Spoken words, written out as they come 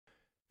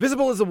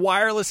Visible is a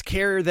wireless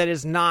carrier that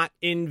is not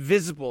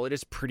invisible. It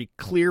is pretty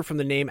clear from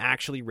the name.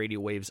 Actually, radio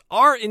waves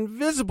are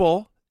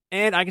invisible,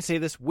 and I can say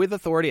this with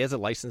authority as a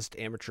licensed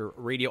amateur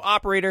radio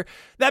operator.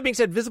 That being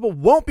said, Visible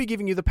won't be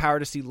giving you the power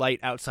to see light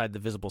outside the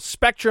visible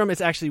spectrum.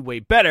 It's actually way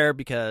better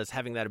because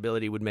having that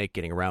ability would make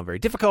getting around very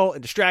difficult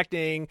and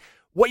distracting.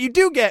 What you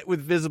do get with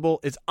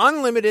Visible is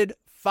unlimited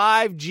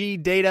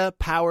 5G data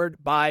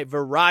powered by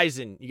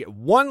Verizon. You get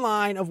one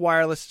line of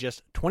wireless,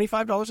 just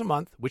 $25 a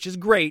month, which is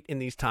great in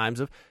these times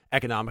of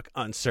economic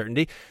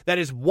uncertainty. That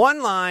is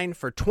one line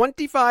for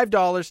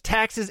 $25,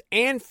 taxes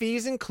and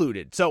fees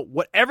included. So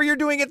whatever you're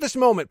doing at this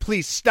moment,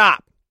 please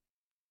stop.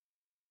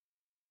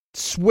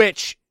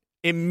 Switch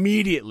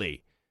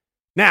immediately.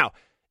 Now,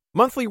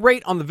 monthly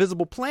rate on the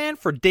Visible plan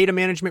for data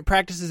management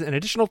practices and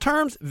additional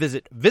terms,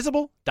 visit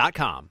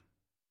visible.com.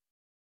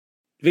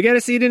 Wie geht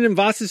es Ihnen?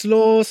 Was ist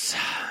los?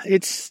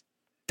 It's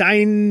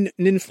dein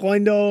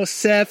Freund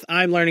Seth.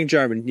 I'm learning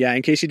German. Yeah,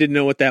 in case you didn't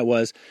know what that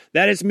was.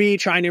 That is me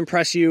trying to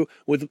impress you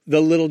with the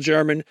little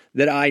German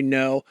that I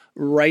know.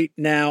 Right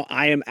now,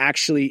 I am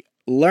actually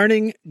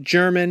learning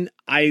German.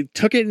 I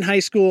took it in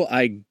high school.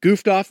 I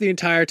goofed off the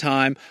entire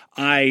time.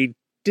 I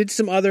did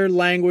some other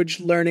language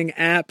learning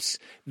apps.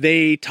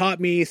 They taught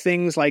me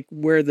things like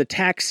where the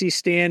taxi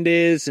stand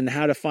is and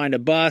how to find a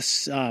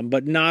bus,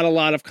 but not a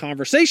lot of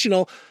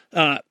conversational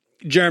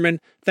German.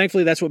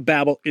 Thankfully, that's what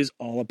Babbel is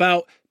all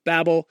about.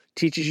 Babbel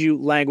teaches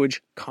you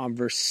language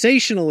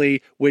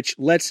conversationally, which,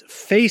 let's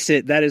face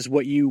it, that is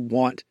what you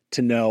want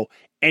to know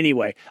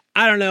anyway.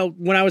 I don't know.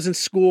 When I was in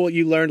school,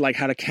 you learned like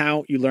how to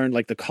count. You learned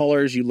like the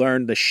colors. You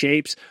learned the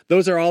shapes.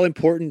 Those are all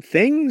important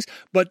things,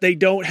 but they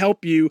don't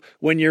help you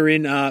when you're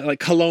in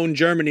like Cologne,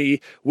 Germany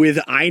with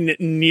Ein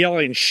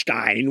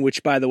Nierenstein,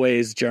 which, by the way,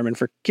 is German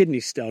for kidney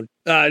stone.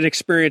 An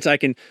experience I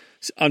can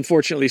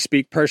unfortunately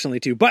speak personally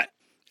to, but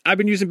I've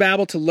been using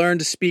Babbel to learn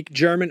to speak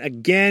German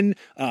again,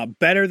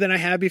 better than I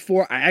have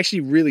before. I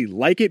actually really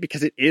like it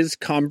because it is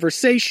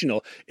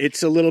conversational.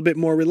 It's a little bit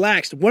more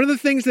relaxed. One of the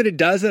things that it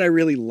does that I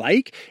really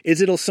like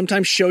is it'll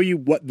sometimes show you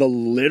what the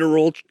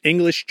literal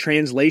English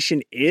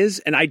translation is.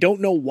 And I don't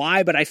know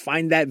why, but I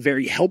find that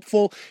very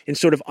helpful in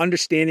sort of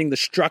understanding the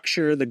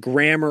structure, the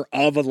grammar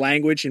of a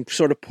language and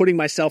sort of putting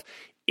myself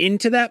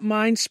into that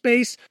mind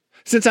space.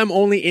 Since I'm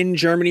only in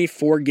Germany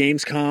for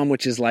Gamescom,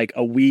 which is like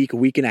a week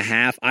and a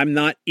half, I'm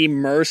not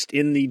immersed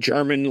in the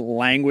German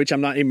language.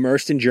 I'm not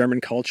immersed in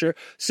German culture.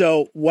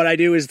 So what I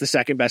do is the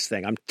second best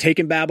thing. I'm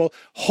taking Babbel.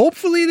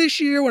 Hopefully this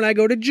year when I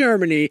go to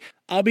Germany,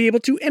 I'll be able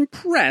to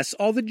impress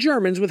all the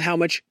Germans with how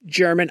much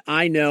German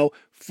I know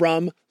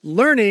from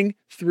learning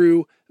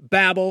through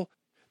Babbel.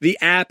 The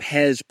app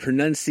has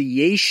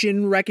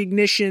pronunciation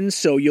recognition,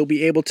 so you'll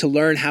be able to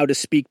learn how to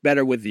speak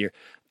better with your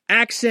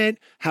accent,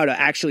 how to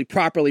actually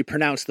properly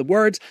pronounce the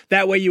words.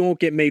 That way you won't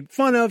get made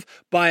fun of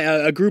by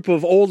a group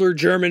of older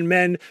German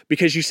men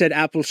because you said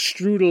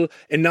Apfelstrudel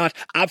and not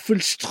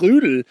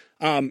Apfelstrudel.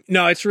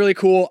 No, it's really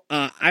cool.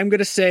 I'm going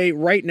to say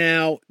right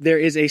now there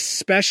is a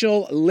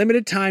special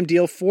limited time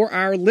deal for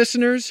our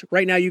listeners.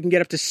 Right now you can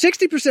get up to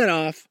 60%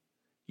 off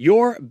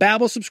your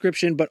Babbel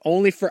subscription, but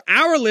only for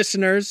our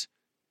listeners,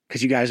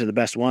 because you guys are the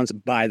best ones,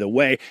 by the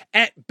way,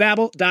 at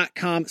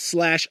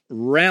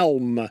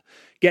babbel.com/realm.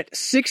 Get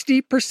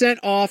 60%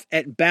 off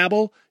at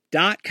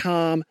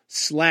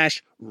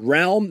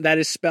babbel.com/realm. That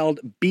is spelled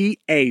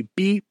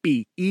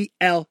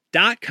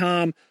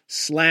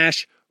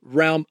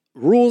BABBEL.com/realm.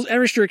 Rules and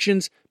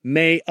restrictions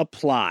may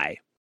apply.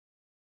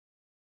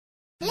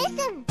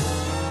 Listen.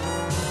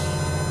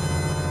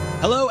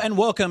 Hello and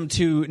welcome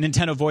to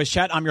Nintendo Voice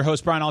Chat. I'm your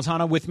host, Brian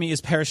Altano. With me is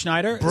Per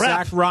Schneider,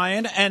 Brett. Zach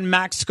Ryan, and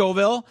Max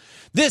Scoville.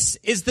 This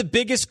is the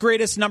biggest,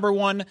 greatest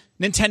 #1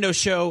 Nintendo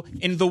show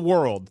in the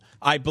world,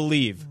 I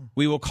believe.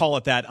 We will call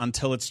it that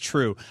until it's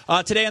true.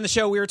 Today on the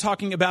show, we are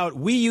talking about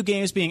Wii U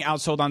games being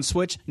outsold on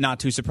Switch. Not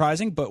too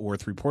surprising, but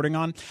worth reporting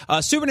on.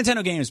 Super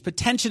Nintendo games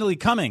potentially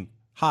coming,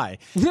 to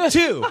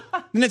the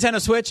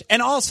Nintendo Switch,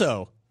 and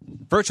also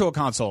Virtual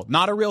Console.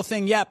 Not a real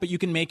thing yet, but you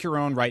can make your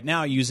own right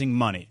now using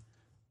money.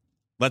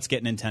 Let's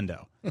get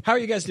Nintendo. How are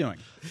you guys doing?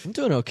 I'm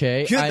doing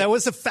okay. Good. That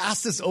was the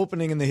fastest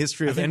opening in the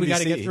history of NVC. We got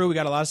to get through. We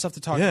got a lot of stuff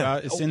to talk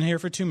about. It's in here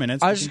for 2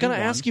 minutes. I was just going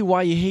to ask you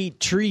why you hate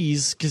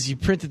trees, because you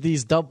printed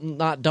these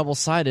not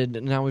double-sided,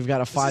 and now we've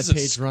got a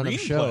 5-page run of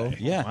show.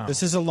 Yeah, wow.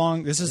 This is a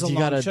long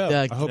show.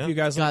 I hope you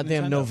guys like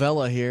goddamn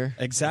novella here.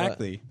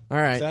 Exactly. But,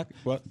 all right. Exactly.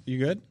 What? You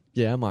good?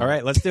 Yeah, I'm all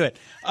right. Let's do it.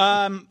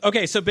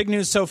 Okay, so big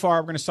news so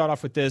far. We're going to start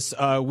off with this.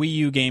 Wii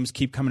U games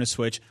keep coming to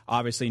Switch.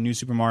 Obviously, New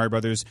Super Mario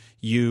Brothers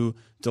U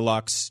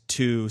Deluxe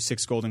 2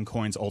 6 Golden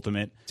Coins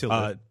Ultimate.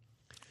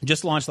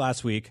 Just launched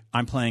last week.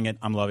 I'm playing it.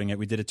 I'm loving it.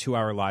 We did a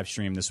 2-hour live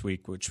stream this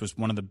week, which was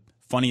one of the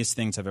funniest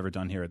things I've ever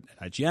done here at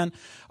IGN.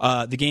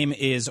 The game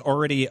is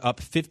already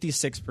up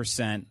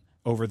 56%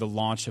 over the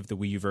launch of the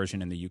Wii U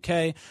version in the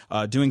UK,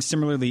 doing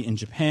similarly in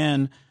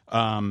Japan.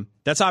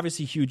 That's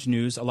obviously huge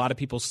news. A lot of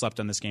people slept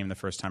on this game the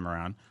first time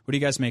around. What do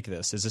you guys make of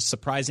this? Is this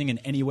surprising in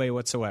any way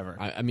whatsoever?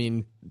 I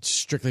mean,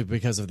 strictly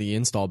because of the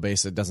install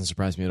base, it doesn't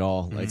surprise me at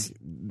all. Like,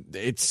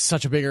 it's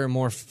such a bigger and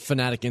more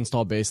fanatic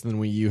install base than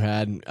Wii U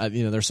had.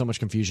 There's so much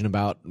confusion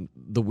about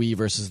the Wii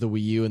versus the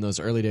Wii U in those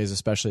early days,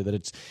 especially,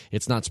 that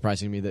it's not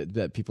surprising to me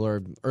that people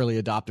are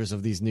early adopters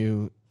of these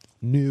new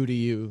to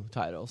you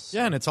titles.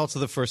 Yeah, and it's also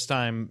the first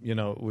time,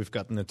 we've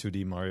gotten a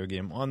 2D Mario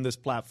game on this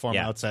platform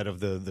outside of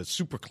the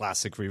super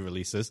classic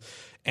re-releases.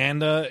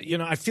 And,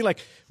 I feel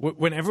like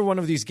whenever one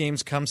of these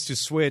games comes to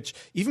Switch,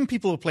 even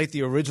people who played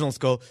the originals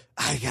go,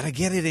 I gotta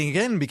get it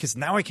again because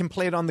now I can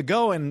play it on the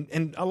go.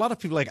 And a lot of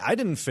people, I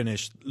didn't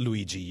finish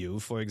Luigi U,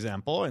 for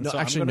example. And no, so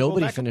actually,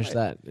 nobody finished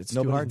that. It's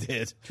nobody too hard.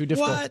 did. Too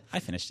difficult. What? I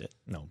finished it.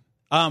 No.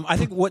 I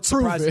think what's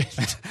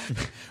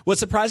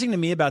surprising to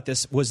me about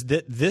this was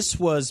that this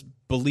was,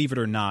 believe it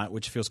or not,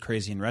 which feels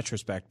crazy in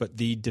retrospect, but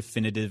the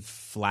definitive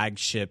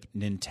flagship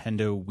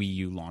Nintendo Wii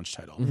U launch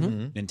title.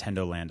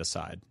 Nintendo Land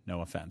aside, no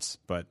offense,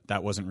 but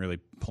that wasn't really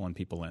pulling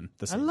people in.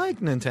 I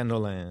like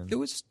Nintendo Land. There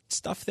was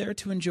stuff there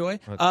to enjoy.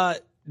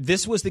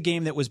 This was the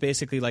game that was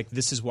basically like,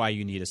 this is why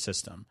you need a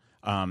system.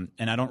 And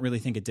I don't really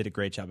think it did a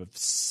great job of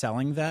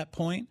selling that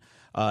point.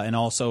 And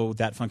also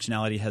that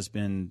functionality has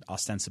been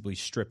ostensibly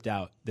stripped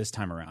out this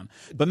time around.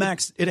 But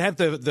Max, it had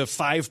the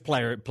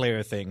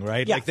 5-player thing,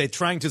 right? Yeah. Like they're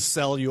trying to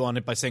sell you on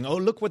it by saying, "Oh,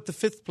 look what the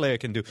 5th player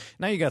can do."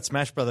 Now you got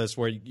Smash Brothers,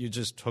 where you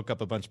just hook up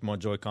a bunch more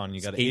Joy-Con.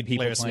 You got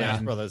 8-player Smash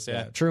Brothers.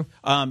 Yeah, true.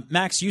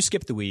 Max, you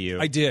skipped the Wii U.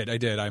 I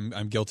did.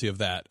 I'm guilty of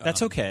that.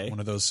 That's okay.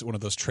 One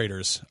of those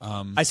traitors.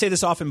 I say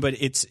this often, but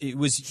it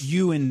was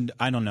you and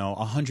I don't know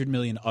 100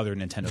 million other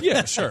Nintendo.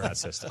 Yeah, sure. That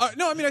system.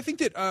 No, I mean I think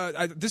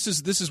that this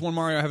is one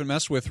Mario I haven't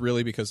messed with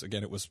really because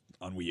again it was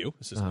on Wii U.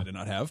 This is I did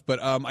not have,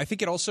 but I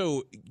think it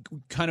also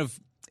kind of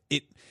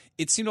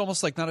it seemed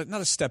almost like not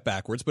a step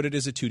backwards, but it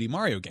is a 2D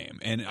Mario game,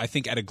 and I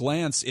think at a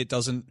glance it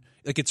doesn't.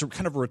 Like it's a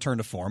kind of a return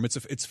to form.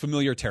 It's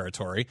familiar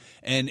territory,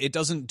 and it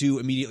doesn't do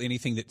immediately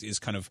anything that is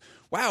kind of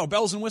wow,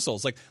 bells and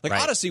whistles. Like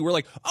right. Odyssey, we're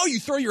like, oh, you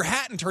throw your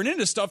hat and turn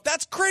into stuff.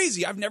 That's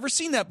crazy. I've never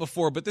seen that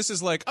before. But this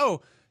is like,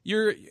 oh,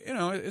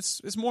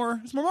 it's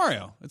more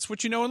Mario. It's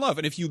what you know and love.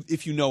 And if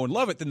you know and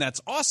love it, then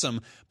that's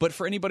awesome. But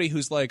for anybody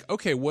who's like,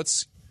 okay,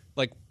 what's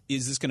like,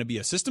 is this going to be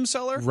a system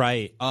seller?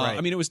 Right. Right.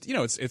 I mean, it was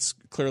it's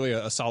clearly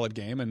a solid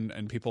game,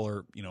 and people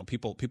are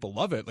people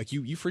love it. Like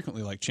you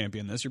frequently like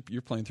champion this.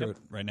 You're playing through it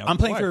right now. I'm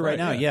playing through it right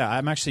now. Yeah,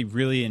 I'm actually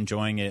really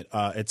enjoying it.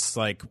 It's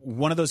like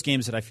one of those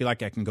games that I feel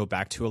like I can go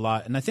back to a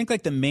lot. And I think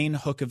like the main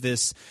hook of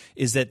this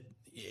is that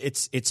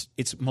it's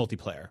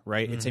multiplayer,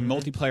 right? Mm-hmm. It's a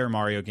multiplayer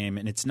Mario game,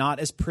 and it's not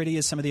as pretty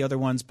as some of the other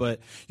ones,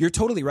 but you're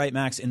totally right,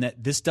 Max, in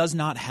that this does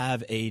not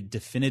have a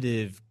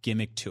definitive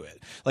gimmick to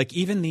it. Like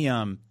even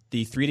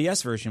the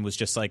 3DS version was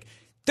just like,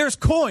 there's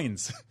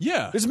coins.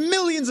 Yeah. There's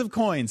millions of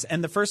coins.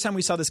 And the first time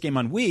we saw this game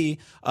on Wii,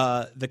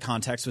 the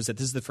context was that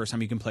this is the first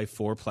time you can play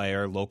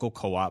 4-player local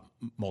co-op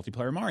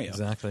multiplayer Mario.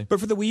 Exactly. But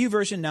for the Wii U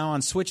version now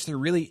on Switch, there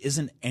really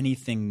isn't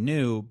anything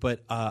new,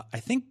 but I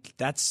think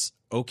that's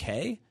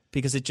okay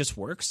because it just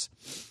works.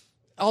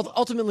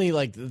 Ultimately,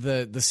 like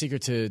the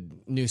secret to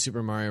New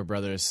Super Mario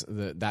Brothers,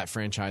 that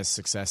franchise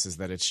success is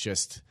that it's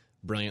just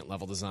brilliant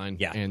level design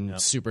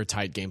and super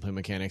tight gameplay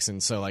mechanics.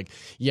 And so, like,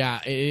 yeah,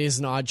 it is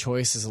an odd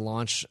choice as a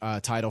launch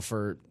title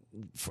for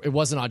it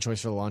was an odd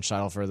choice for the launch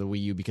title for the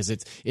Wii U because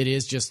it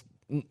is just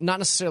not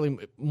necessarily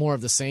more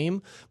of the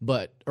same,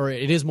 or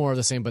it is more of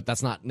the same, but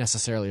that's not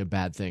necessarily a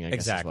bad thing, I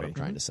guess is what I'm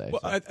trying to say.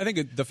 Well, I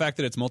think the fact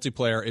that it's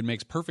multiplayer, it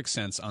makes perfect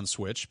sense on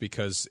Switch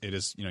because it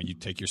is, you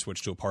take your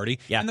Switch to a party.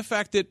 Yeah. And the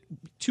fact that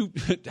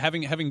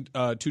having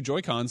two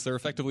Joy-Cons, they're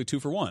effectively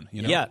 2 for 1.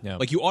 Yeah.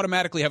 Like you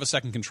automatically have a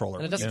second controller.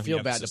 And it doesn't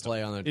feel bad to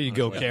play on the There you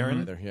go,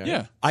 Karen. Either.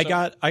 Yeah.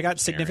 I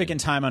got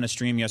significant time on a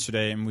stream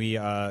yesterday, and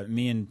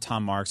me and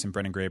Tom Marks and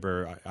Brendan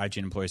Graber, IGN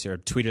employees here,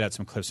 tweeted out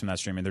some clips from that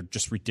stream, and they're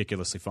just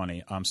ridiculously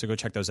funny. So go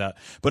check those out.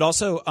 But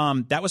also,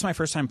 that was my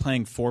first time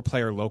playing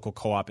 4-player local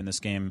co-op in this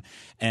game,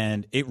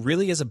 and it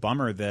really is a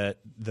bummer that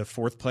the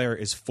 4th player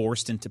is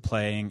forced into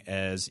playing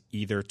as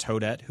either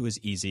Toadette, who is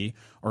easy,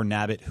 or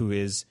Nabbit, who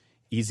is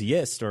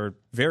easiest or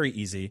very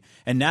easy.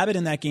 And Nabbit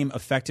in that game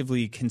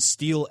effectively can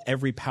steal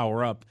every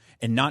power-up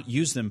and not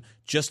use them,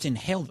 just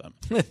inhale them.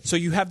 So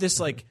you have this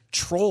like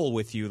troll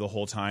with you the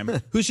whole time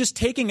who's just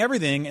taking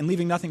everything and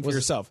leaving nothing for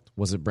yourself.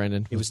 Was it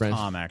Brandon? It was Brandon?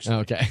 Tom, actually. Oh,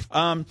 okay.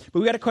 But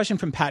we got a question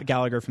from Pat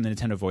Gallagher from the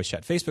Nintendo Voice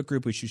Chat Facebook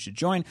group, which you should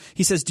join.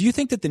 He says, do you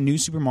think that the new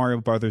Super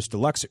Mario Bros.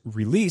 Deluxe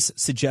release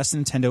suggests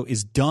Nintendo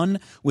is done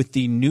with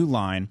the new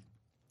line,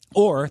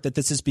 or that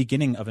this is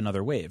beginning of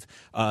another wave?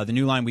 The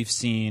new line we've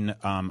seen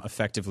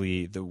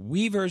effectively the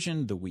Wii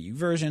version, the Wii U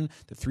version,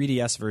 the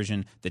 3DS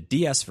version, the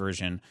DS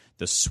version,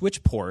 the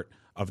Switch port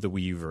of the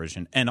Wii U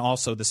version, and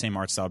also the same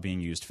art style being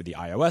used for the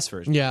iOS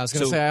version. Yeah, I was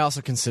going to say, I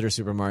also consider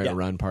Super Mario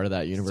Run part of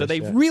that universe. So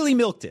they've really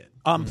milked it.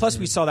 Plus,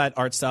 we saw that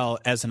art style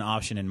as an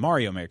option in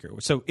Mario Maker.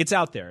 So it's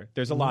out there.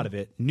 There's a lot of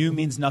it. New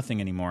means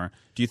nothing anymore.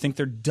 Do you think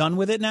they're done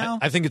with it now?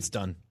 I think it's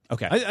done.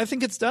 Okay. I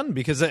think it's done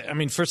because, I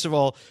mean, first of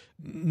all,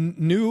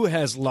 new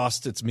has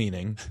lost its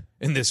meaning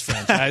in this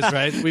franchise,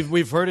 right?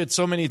 We've heard it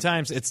so many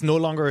times. It's no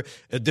longer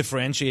a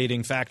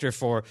differentiating factor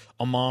for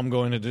a mom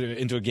going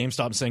into a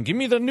GameStop and saying, "Give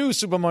me the new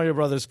Super Mario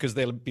Brothers," because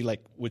they'll be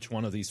like, "Which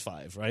one of these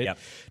 5?" Right? Yep.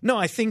 No,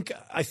 I think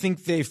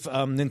they've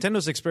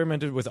Nintendo's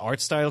experimented with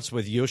art styles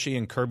with Yoshi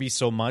and Kirby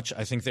so much.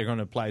 I think they're going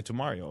to apply it to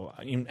Mario.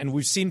 And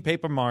we've seen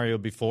Paper Mario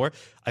before.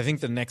 I think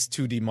the next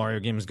 2D Mario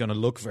game is going to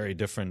look very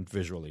different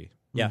visually.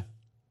 Yeah.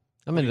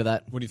 I'm into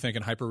that. What are you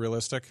thinking? Hyper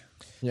realistic?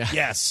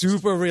 Yeah,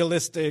 super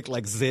realistic,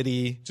 like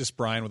Zitty. Just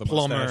Brian with a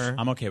Plumber. mustache.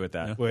 I'm okay with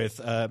that. With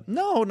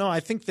no, I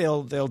think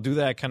they'll do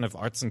that kind of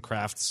arts and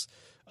crafts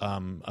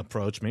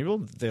approach. Maybe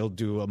they'll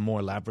do a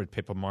more elaborate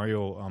Paper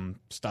Mario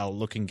style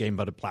looking game,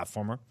 but a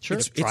platformer. Sure,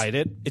 tried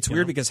it. It's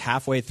weird because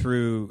halfway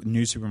through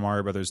New Super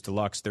Mario Brothers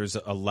Deluxe, there's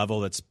a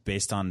level that's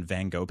based on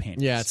Van Gogh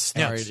paintings. Yeah,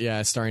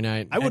 it's Starry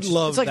Night. I would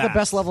love. It's like that. the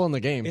best level in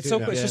the game. It's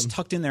it's just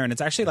tucked in there, and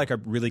it's actually like a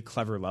really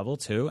clever level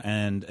too.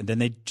 And then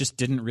they just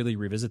didn't really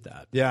revisit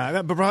that.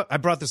 Yeah, I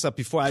brought this up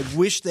before. I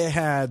wish they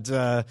had.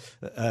 That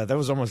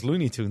was almost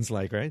Looney Tunes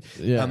like, right?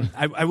 Yeah.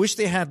 I wish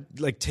they had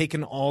like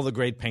taken all the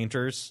great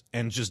painters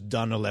and just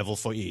done a level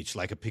for each,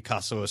 like a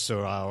Picasso, a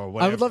Seurat, or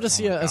whatever. I would love to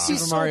see a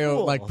Super Mario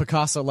cool. like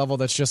Picasso level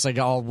that's just like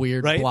all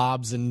weird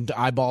blobs and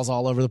eyeballs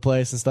all over the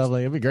place and stuff.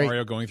 Like it'd be great.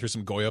 Mario going through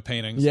some Goya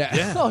paintings.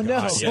 Yeah. Oh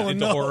no. Yeah,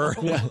 into horror.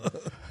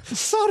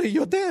 Sorry,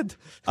 you're dead.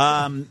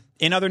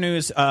 In other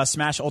news,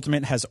 Smash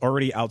Ultimate has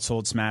already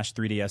outsold Smash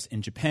 3DS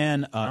in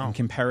Japan. In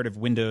comparative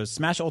windows,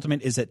 Smash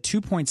Ultimate is at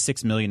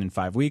 2.6 million in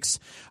 5 weeks.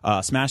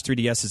 Smash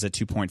 3DS is at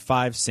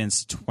 2.5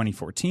 since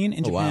 2014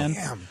 in Japan.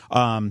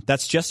 Wow.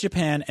 That's just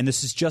Japan, and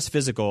this is just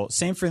physical.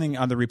 Same thing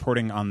on the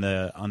reporting on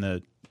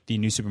the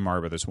New Super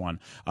Mario Brothers one.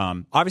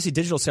 Obviously,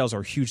 digital sales are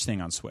a huge thing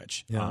on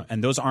Switch,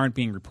 and those aren't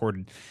being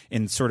reported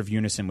in sort of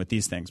unison with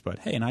these things. But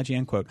hey, an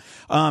IGN quote.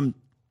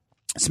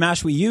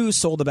 Smash Wii U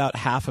sold about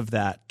half of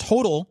that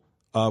total,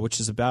 which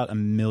is about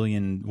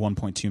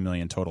 1.2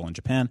 million total in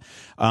Japan.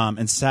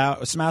 And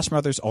Smash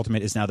Brothers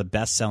Ultimate is now the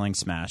best-selling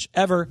Smash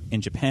ever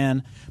in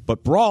Japan.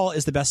 But Brawl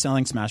is the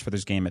best-selling Smash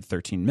Brothers game at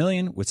 13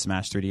 million, with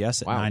Smash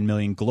 3DS at 9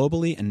 million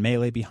globally, and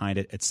Melee behind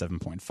it at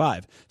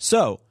 7.5.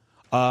 So,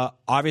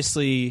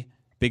 obviously,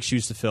 big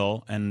shoes to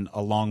fill and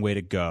a long way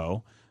to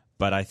go,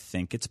 but I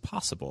think it's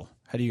possible.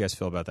 How do you guys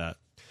feel about that?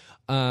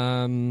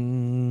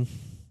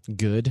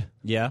 Good.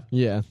 Yeah?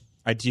 Yeah.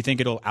 Do you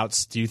think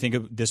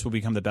this will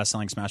become the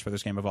best-selling Smash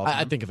Brothers game of all time?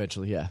 I think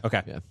eventually, yeah.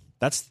 Okay. Yeah.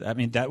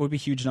 That would be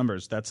huge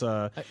numbers.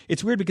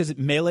 It's weird because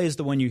Melee is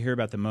the one you hear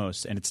about the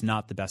most, and it's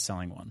not the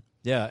best-selling one.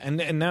 Yeah,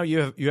 and now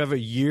you have a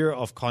year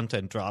of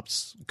content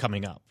drops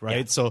coming up, right?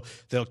 Yeah. So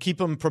they'll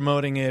keep on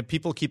promoting it.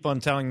 People keep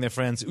on telling their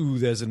friends, "Ooh,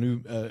 there's a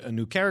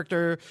new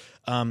character."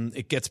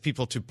 It gets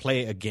people to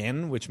play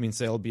again, which means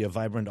there'll be a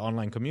vibrant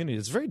online community.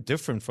 It's very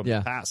different from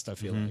the past. I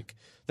feel like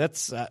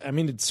that's.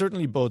 It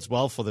certainly bodes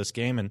well for this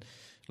game, and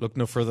look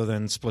no further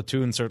than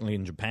Splatoon, certainly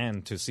in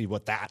Japan, to see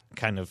what that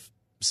kind of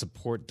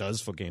support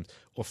does for games,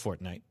 or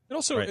Fortnite. And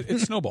also, it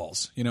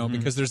snowballs,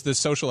 because there's this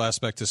social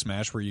aspect to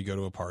Smash where you go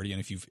to a party, and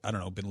if you've,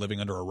 been living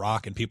under a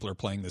rock and people are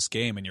playing this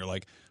game, and you're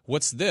like,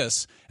 what's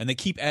this? And they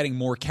keep adding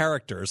more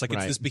characters. Like,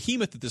 it's this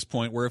behemoth at this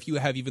point where if you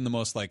have even the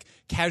most,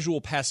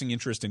 casual passing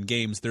interest in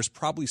games, there's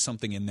probably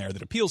something in there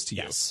that appeals to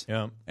you. Yes.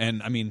 Yeah.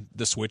 And,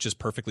 the Switch is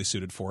perfectly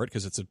suited for it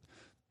because it's a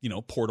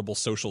portable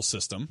social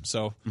system.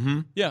 So,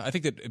 I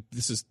think that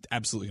this is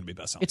absolutely going to be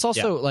best selling. It's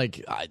also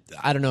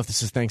I don't know if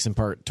this is thanks in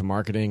part to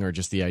marketing or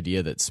just the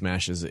idea that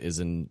Smash is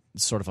in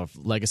sort of a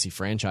legacy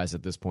franchise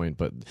at this point,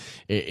 but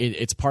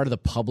it's part of the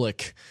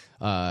public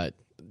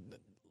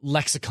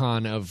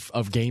lexicon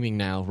of gaming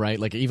now, right?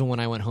 Like even when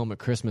I went home at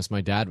Christmas,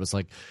 my dad was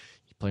like,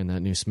 playing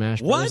that new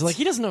Smash. What? I was like,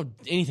 he doesn't know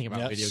anything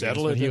about video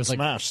games. But he was like,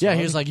 Smash,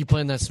 he was like, you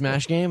playing that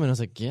Smash game? And I was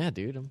like, yeah,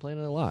 dude, I'm playing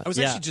it a lot. I was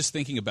actually just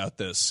thinking about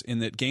this, in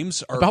that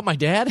games are about my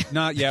dad.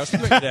 I was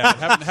thinking about your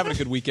dad. having a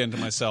good weekend to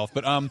myself,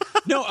 but I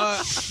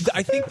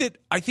think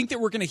that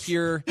we're going to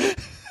hear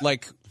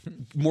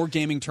more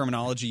gaming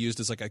terminology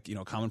used as a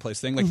commonplace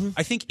thing.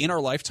 I think in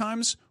our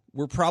lifetimes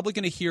we're probably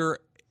going to hear,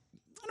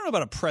 I don't know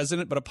about a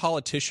president, but a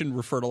politician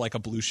refer to a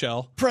blue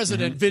shell.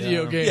 President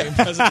video game. Yeah,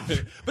 president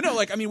video. But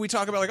no, we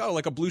talk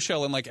about a blue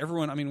shell, and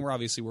everyone, we're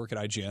obviously work at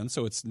IGN,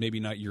 so it's maybe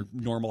not your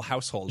normal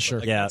household. Sure.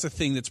 But that's a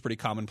thing that's pretty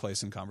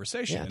commonplace in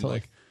conversation. Yeah, and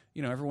totally.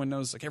 everyone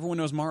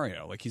knows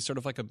Mario. He's sort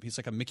of he's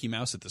like a Mickey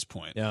Mouse at this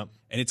point. Yeah.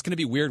 And it's going to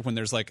be weird when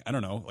there's a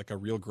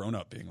real grown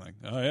up being like,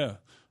 oh yeah.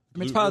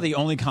 It's probably the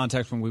only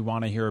context when we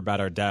want to hear about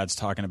our dads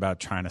talking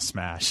about trying to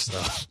smash.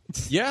 So.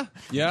 Yeah.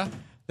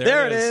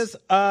 There it is.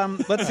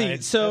 Let's see.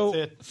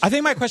 So I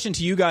think my question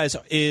to you guys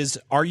is,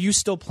 are you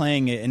still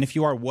playing it? And if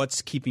you are,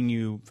 what's keeping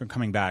you from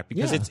coming back?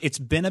 Because it's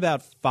been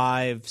about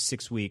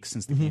 5-6 weeks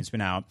since the game's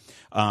been out.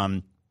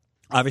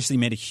 obviously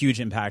made a huge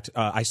impact.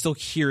 I still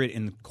hear it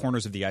in the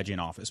corners of the IGN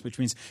office, which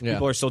means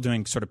people are still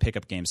doing sort of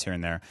pickup games here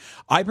and there.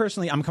 I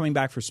personally, I'm coming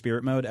back for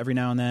Spirit Mode every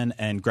now and then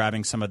and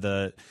grabbing some of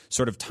the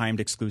sort of timed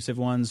exclusive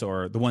ones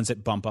or the ones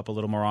that bump up a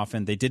little more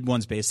often. They did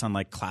ones based on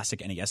like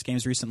classic NES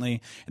games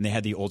recently, and they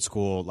had the old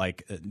school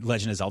like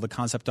Legend of Zelda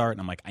concept art,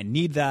 and I'm like, I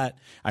need that.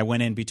 I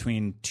went in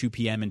between 2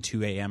 p.m. and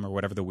 2 a.m. or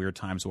whatever the weird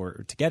times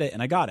were to get it,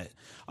 and I got it.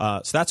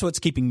 So that's what's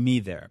keeping me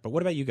there. But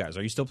what about you guys?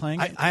 Are you still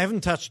playing it? I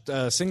haven't touched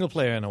single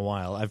player in a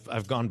while.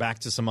 I've gone back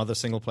to some other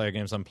single player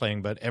games I'm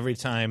playing, but every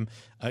time,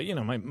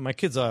 my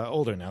kids are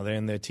older now; they're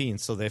in their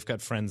teens, so they've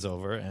got friends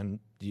over, and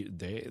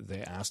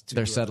they ask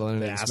to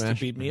to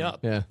beat me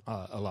up.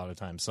 A lot of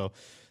times. So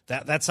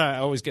that's how I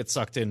always get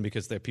sucked in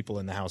because there are people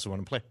in the house who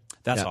want to play.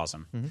 That's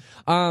awesome. You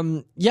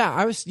and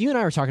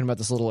I were talking about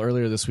this a little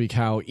earlier this week,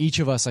 how each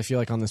of us, I feel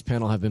like on this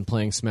panel, have been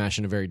playing Smash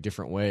in a very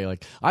different way.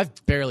 Like,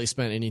 I've barely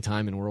spent any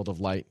time in World of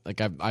Light.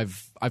 Like,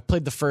 I've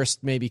played the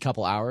first maybe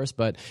couple hours,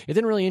 but it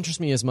didn't really interest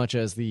me as much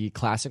as the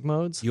classic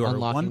modes. You are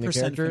unlocking 1% the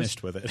characters.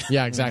 finished with it.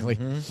 Yeah, exactly.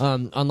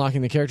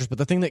 Unlocking the characters. But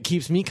the thing that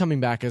keeps me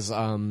coming back is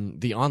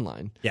the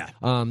online. Yeah.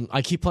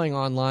 I keep playing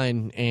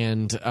online,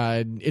 and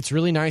it's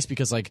really nice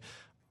because, like,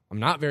 I'm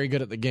not very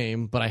good at the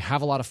game, but I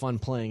have a lot of fun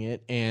playing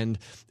it, and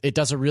it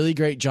does a really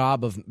great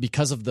job of,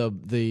 because of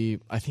the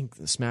I think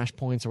the Smash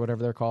points or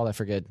whatever they're called, I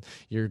forget,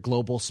 your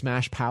global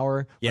Smash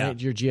power, right?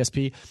 Your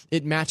GSP,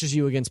 it matches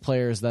you against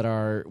players that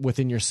are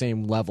within your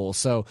same level.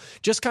 So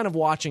just kind of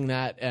watching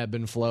that ebb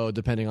and flow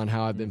depending on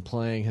how I've been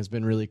playing has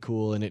been really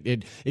cool, and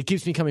it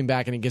keeps me coming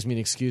back, and it gives me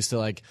an excuse to,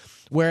 like,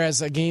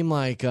 whereas a game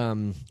like I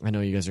know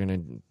you're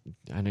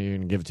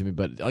gonna give it to me,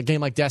 but a game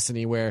like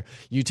Destiny where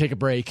you take a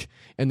break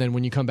and then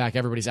when you come back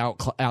everybody's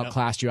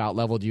outclassed you,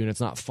 out-leveled you, and it's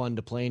not fun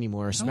to play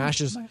anymore. I'm not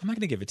going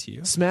to give it to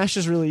you. Smash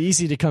is really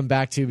easy to come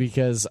back to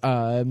because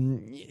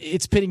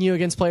it's pitting you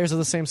against players of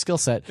the same skill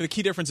set. The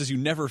key difference is you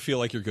never feel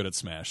like you're good at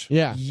Smash.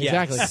 Yeah,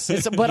 exactly.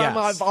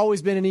 I've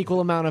always been an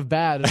equal amount of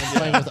bad, and I'm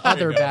playing with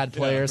other bad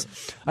players.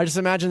 I just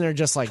imagine they're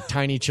just like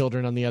tiny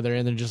children on the other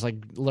end. They're just like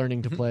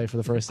learning to play for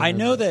the first time. I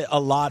know that a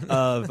lot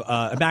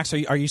of Max,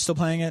 are you still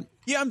playing it?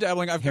 Yeah, I'm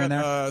dabbling. I've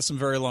got some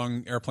very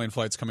long airplane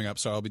flights coming up,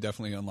 so I'll be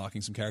definitely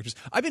unlocking some characters.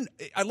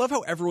 I love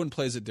how everyone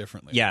plays it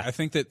differently. Yeah, I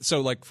think that.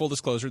 So, like, full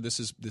disclosure, this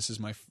is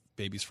my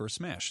baby's first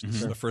Smash.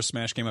 This is the first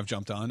Smash game I've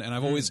jumped on, and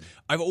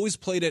I've always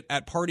played it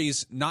at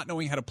parties, not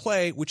knowing how to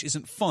play, which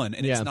isn't fun,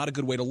 and it's not a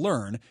good way to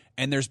learn.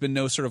 And there's been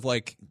no sort of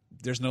like.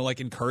 There's no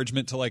like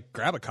encouragement to like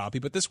grab a copy,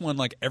 but this one,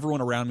 like,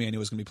 everyone around me I knew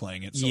was going to be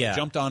playing it, so I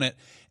jumped on it,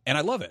 and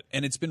I love it,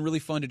 and it's been really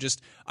fun to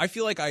just. I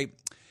feel like I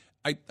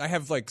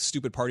have like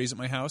stupid parties at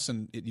my house,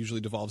 and it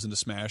usually devolves into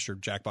Smash or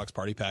Jackbox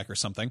Party Pack or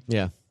something.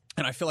 Yeah.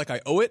 And I feel like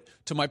I owe it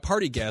to my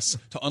party guests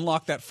to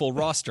unlock that full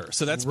roster.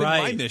 So that's been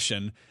my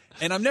mission.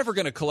 And I'm never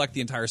going to collect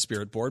the entire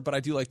Spirit board, but I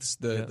do like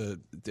the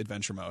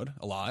adventure mode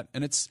a lot.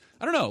 And it's,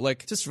 I don't know,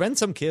 like... Just rent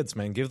some kids,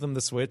 man. Give them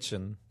the Switch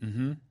and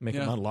make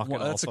them unlock it all.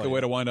 That's a good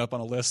way to wind up on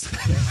a list.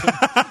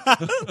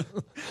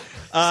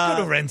 Go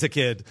to rent a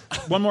kid.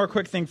 One more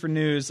quick thing for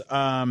news,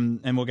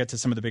 and we'll get to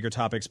some of the bigger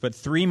topics. But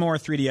 3 more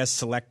 3DS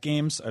Select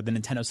games, or the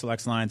Nintendo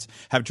Selects lines,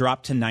 have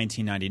dropped to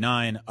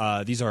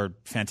 $19.99. These are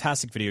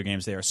fantastic video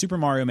games. They are Super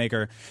Mario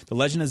Maker, The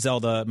Legend of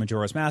Zelda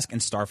Majora's Mask,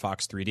 and Star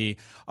Fox 3D.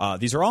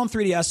 These are all on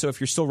 3DS, so if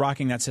you're still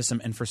rocking that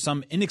system, and for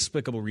some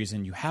inexplicable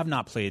reason you have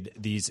not played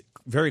these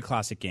very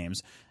classic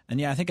games, and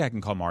yeah, I think I can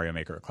call Mario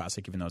Maker a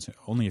classic, even though it's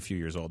only a few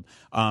years old.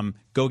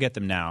 Go get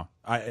them now.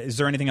 Is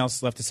there anything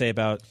else left to say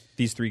about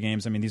these 3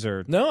 games? I mean, these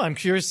are... No, I'm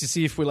curious to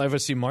see if we'll ever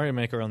see Mario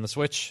Maker on the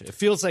Switch. It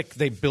feels like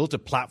they built a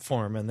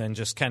platform and then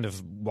just kind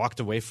of walked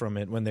away from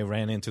it when they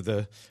ran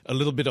into a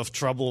little bit of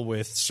trouble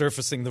with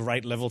surfacing the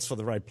right levels for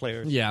the right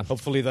players. Yeah.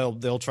 Hopefully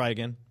they'll try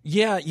again.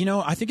 Yeah,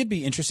 I think it'd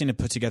be interesting to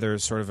put together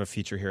sort of a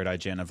feature here at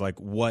IGN of like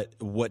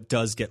what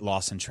does get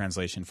lost in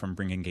translation from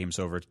bringing games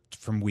over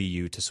from Wii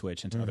U to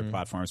Switch into other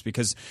platforms,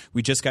 because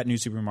we just got New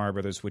Super Mario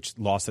Brothers, which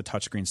lost the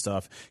touchscreen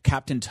stuff.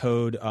 Captain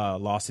Toad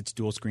lost its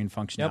dual screen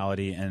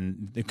functionality,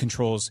 and the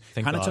controls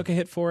kind of took a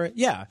hit for it.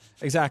 Yeah,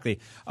 exactly.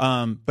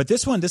 But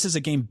this is a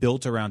game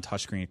built around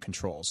touchscreen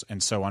controls,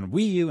 and so on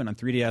Wii U and on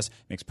 3DS it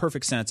makes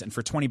perfect sense. And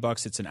for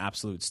 $20, it's an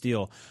absolute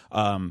steal.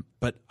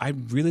 But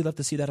I'd really love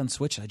to see that on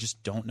Switch. I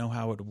just don't know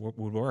how it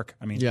would work.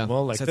 I mean,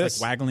 well, like this,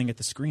 like waggling at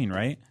the screen,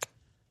 right?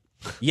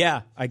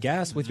 Yeah, I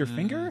guess with your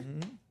finger.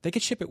 They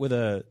could ship it with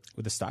a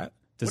style.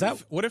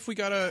 What if we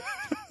got a?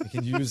 You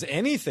can use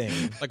anything.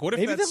 Like, what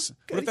if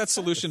that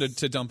solution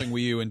to dumping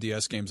Wii U and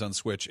DS games on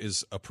Switch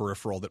is a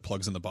peripheral that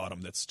plugs in the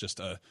bottom? That's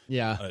just a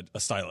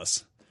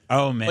stylus.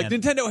 Oh man! Like,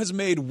 Nintendo has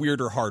made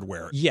weirder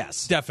hardware.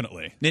 Yes,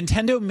 definitely.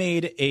 Nintendo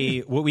made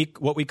a what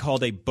we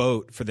called a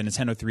boat for the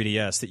Nintendo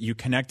 3DS that you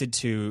connected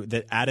to,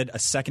 that added a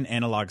second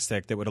analog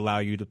stick that would allow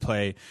you to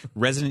play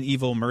Resident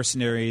Evil,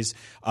 Mercenaries,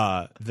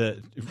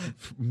 the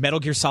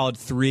Metal Gear Solid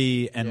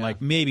 3, and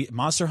like maybe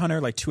Monster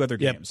Hunter, like 2 other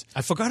games.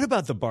 I forgot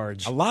about the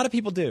barge. A lot of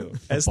people do,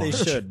 as they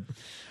should.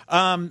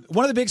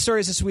 One of the big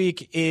stories this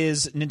week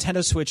is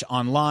Nintendo Switch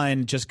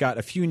Online just got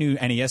a few new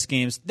NES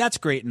games. That's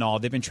great and all.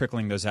 They've been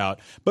trickling those out.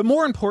 But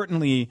more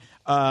importantly,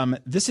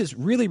 this is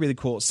really, really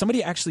cool.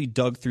 Somebody actually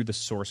dug through the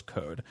source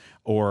code.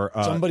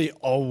 Somebody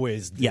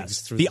always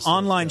digs through the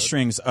online code.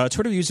 strings.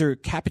 Twitter user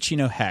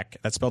Cappuccino Heck,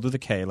 that's spelled with a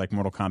K like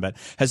Mortal Kombat,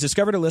 has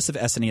discovered a list of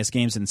SNES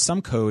games and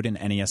some code in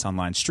NES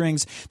Online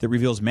strings that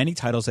reveals many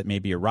titles that may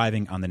be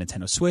arriving on the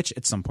Nintendo Switch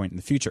at some point in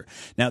the future.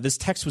 Now, this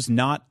text was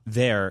not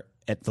there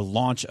at the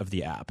launch of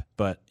the app,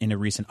 but in a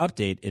recent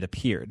update, it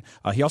appeared.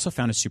 He also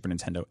found a Super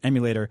Nintendo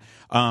emulator.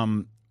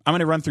 I'm going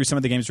to run through some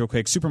of the games real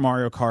quick. Super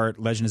Mario Kart,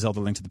 Legend of Zelda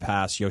Link to the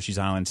Past, Yoshi's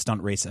Island,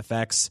 Stunt Race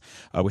FX,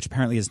 which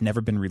apparently has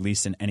never been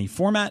released in any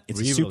format. It's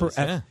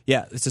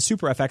it's a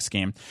Super FX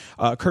game.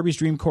 Kirby's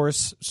Dream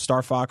Course,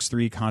 Star Fox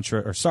 3,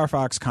 Contra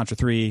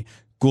 3,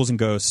 Ghouls and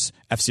Ghosts,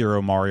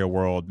 F-Zero, Mario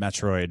World,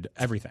 Metroid,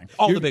 everything.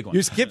 All the big ones.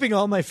 You're skipping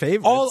all my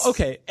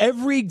favorites.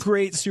 Every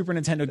great Super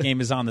Nintendo game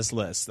is on this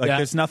list.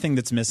 There's nothing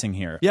that's missing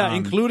here. Yeah,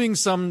 including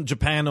some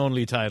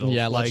Japan-only titles.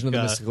 Yeah, Legend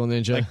of the Mystical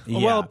Ninja.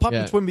 Puppet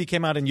and Twinbee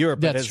came out in Europe,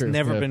 but has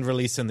never been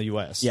released in the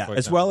U.S. Yeah,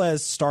 as well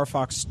as Star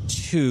Fox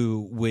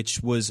 2,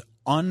 which was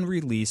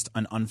unreleased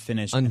and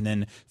unfinished and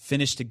then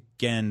finished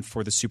again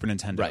for the Super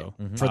Nintendo.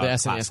 Right, for the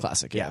SNES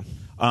Classic, yeah.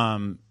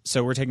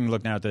 So we're taking a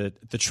look now at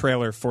the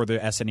trailer for the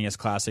SNES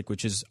Classic,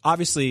 which is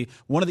obviously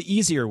one of the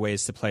easier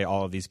ways to play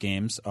all of these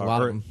games. A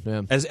lot of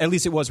them, yeah. At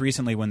least it was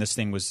recently when this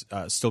thing was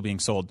still being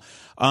sold.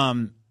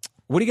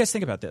 What do you guys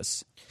think about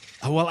this?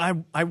 Well,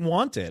 I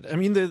want it. I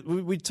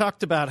mean, we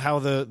talked about how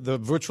the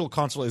virtual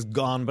console is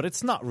gone, but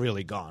it's not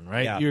really gone,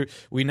 right? Yeah.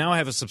 We now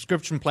have a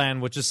subscription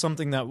plan, which is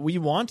something that we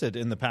wanted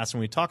in the past,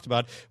 and we talked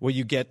about, where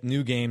you get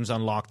new games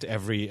unlocked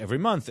every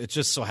month. It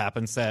just so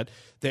happens that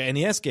the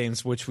NES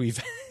games, which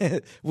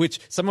which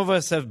some of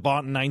us have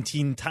bought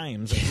 19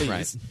 times at least,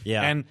 right?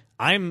 Yeah, and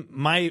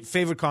my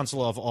favorite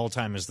console of all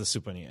time is the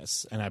Super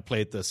NES, and I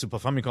played the Super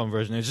Famicom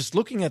version. And just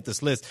looking at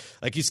this list,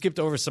 like you skipped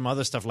over some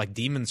other stuff like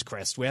Demon's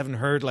Crest. We haven't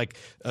heard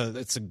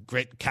it's a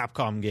great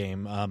Capcom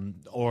game,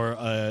 or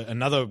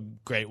another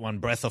great one,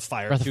 Breath of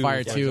Fire 2. Breath of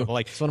Fire 2.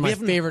 Like, it's one of my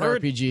favorite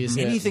RPGs.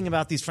 Anything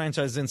about these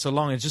franchises in so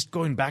long, and just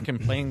going back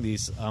and playing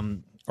these.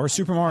 Or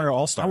Super Mario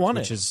All-Stars,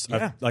 which is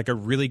a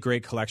really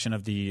great collection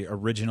of the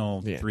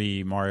original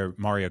 3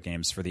 Mario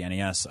games for the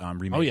NES,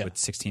 remade with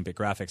 16-bit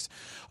graphics.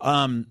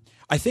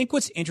 I think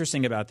what's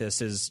interesting about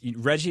this is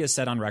Reggie has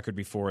said on record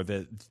before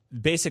that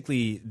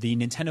basically the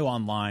Nintendo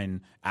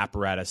Online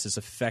apparatus is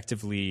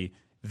effectively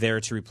there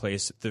to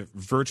replace the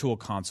virtual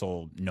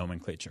console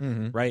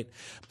nomenclature, right?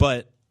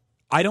 But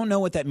I don't know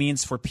what that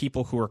means for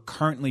people who are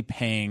currently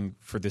paying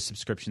for the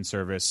subscription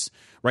service.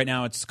 Right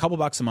now, it's a couple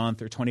bucks a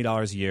month or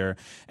 $20 a year.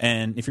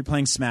 And if you're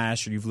playing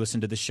Smash or you've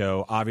listened to the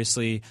show,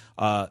 obviously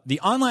the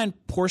online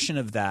portion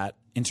of that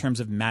in terms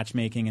of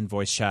matchmaking and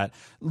voice chat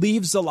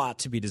leaves a lot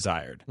to be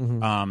desired.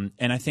 And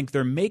I think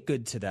their make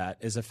good to that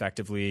is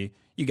effectively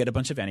you get a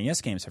bunch of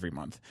NES games every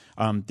month.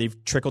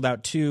 They've trickled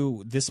out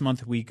 2. This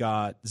month we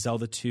got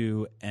Zelda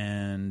 2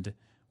 and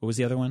what was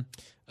the other one?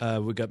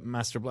 We got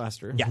Master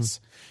Blaster. Yes.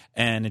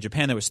 And in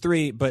Japan, there was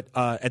 3. But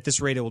at this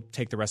rate, it will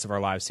take the rest of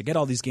our lives to get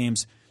all these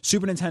games.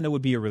 Super Nintendo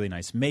would be a really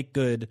nice make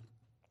good.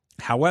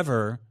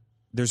 However,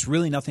 there's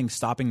really nothing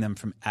stopping them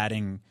from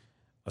adding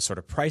a sort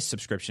of price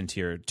subscription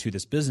tier to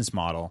this business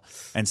model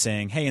and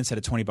saying, hey, instead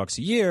of $20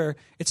 a year,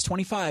 it's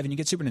 $25 and you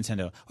get Super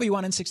Nintendo. Oh, you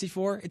want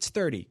N64? It's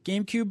 $30.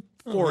 GameCube?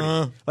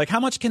 $40. Like, how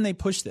much can they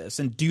push this?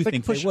 And do you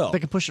think they will? They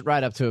can push it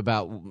right up to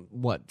about,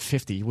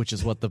 $50, which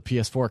is what the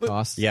PS4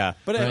 costs. Yeah.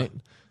 But right?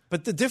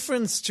 But the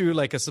difference to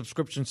like a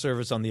subscription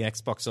service on the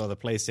Xbox or the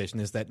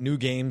PlayStation is that new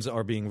games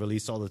are being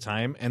released all the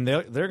time, and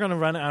they're going to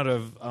run out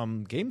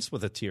of games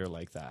with a tier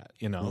like that,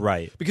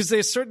 Right? Because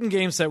there's certain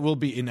games that will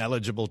be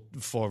ineligible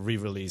for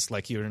re-release,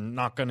 like you're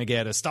not going to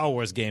get a Star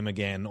Wars game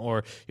again,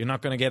 or you're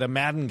not going to get a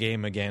Madden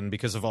game again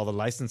because of all the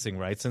licensing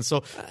rights, and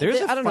so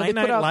there's a finite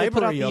library they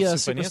put out of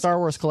Super Star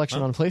Wars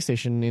collection on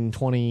PlayStation in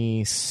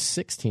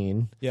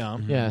 2016. Yeah,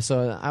 yeah.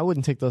 So I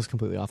wouldn't take those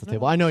completely off the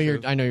table. I know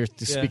you're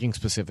speaking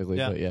specifically,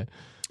 but yeah.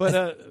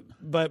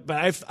 But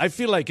I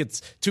feel like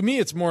to me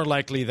it's more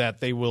likely that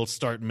they will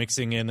start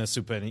mixing in a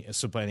Super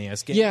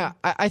NES game. Yeah,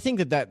 I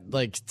think that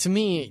like to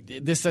me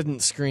this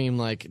doesn't scream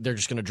like they're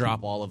just going to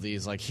drop all of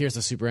these. Like here's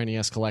the Super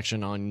NES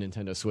collection on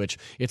Nintendo Switch.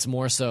 It's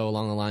more so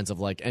along the lines of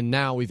like, and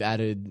now we've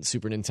added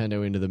Super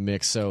Nintendo into the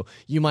mix, so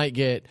you might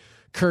get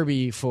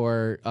Kirby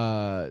for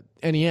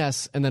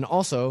NES and then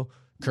also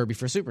Kirby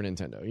for Super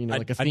Nintendo,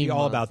 like a theme. I'd be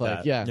all month, about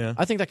like, that. Yeah,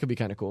 I think that could be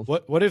kind of cool.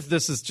 What if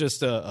this is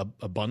just a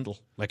bundle,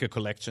 like a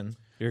collection?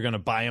 You're going to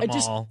buy them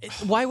all.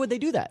 Why would they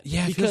do that?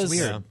 Yeah, because it feels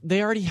weird.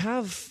 They already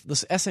have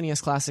this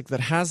SNES Classic that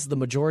has the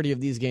majority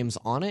of these games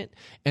on it,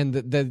 and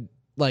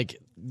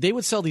they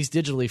would sell these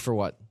digitally for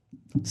what?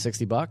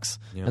 $60,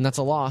 and that's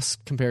a loss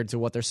compared to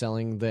what they're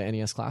selling the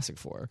NES Classic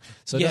for.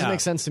 So it doesn't make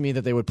sense to me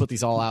that they would put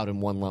these all out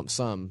in one lump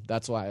sum.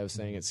 That's why I was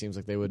saying it seems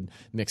like they would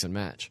mix and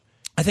match.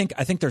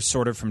 I think they're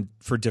sort of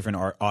for different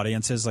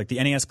audiences. Like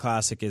the NES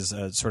Classic is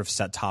a sort of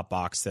set-top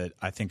box that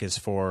I think is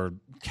for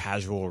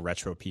casual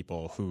retro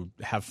people who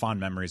have fond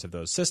memories of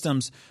those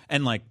systems,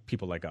 and like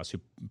people like us who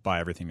buy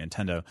everything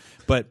Nintendo.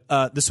 But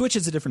the Switch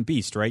is a different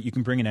beast, right? You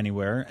can bring it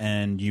anywhere,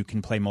 and you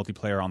can play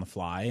multiplayer on the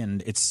fly,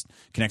 and it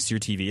connects to your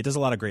TV. It does a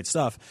lot of great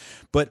stuff.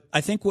 But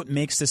I think what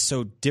makes this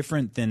so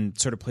different than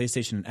sort of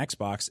PlayStation and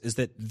Xbox is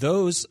that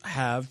those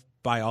have,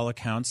 by all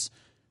accounts,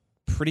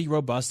 pretty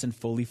robust and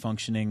fully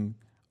functioning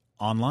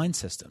online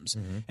systems.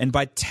 And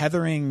by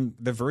tethering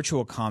the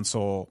virtual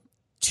console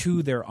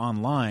to their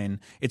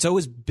online, it's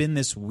always been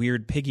this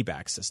weird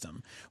piggyback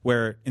system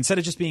where instead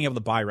of just being able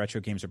to buy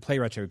retro games or play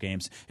retro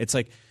games, it's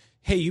like,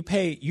 hey, you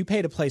pay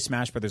to play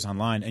Smash Brothers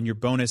online, and your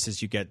bonus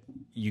is you get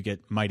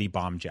Mighty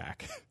Bomb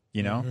Jack.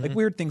 You know, like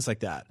weird things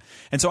like that.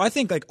 And so I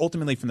think like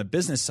ultimately from the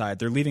business side,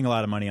 they're leaving a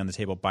lot of money on the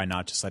table by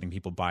not just letting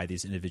people buy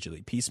these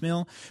individually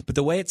piecemeal. But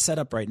the way it's set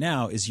up right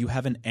now is you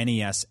have an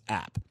NES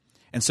app.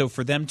 And so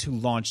for them to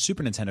launch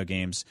Super Nintendo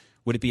games,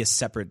 would it be a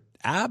separate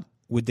app?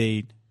 Would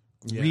they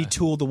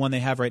retool the one they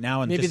have right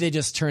now? And maybe they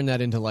just turn that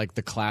into like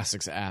the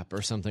Classics app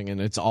or something, and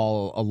it's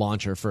all a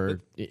launcher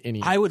for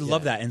any. I would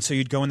love that. And so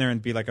you'd go in there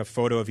and be like a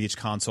photo of each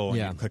console, and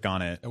you click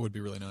on it. That would be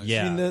really nice.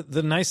 Yeah. I mean,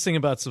 the nice thing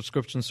about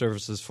subscription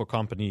services for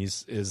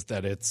companies is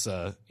that it's,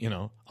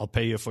 I'll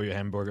pay you for your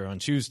hamburger on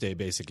Tuesday,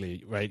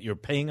 basically, right? You're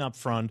paying up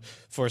front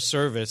for a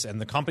service, and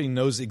the company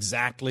knows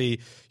exactly,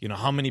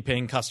 how many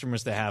paying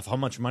customers they have, how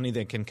much money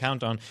they can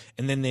count on,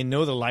 and then they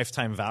know the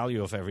lifetime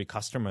value of every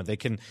customer. They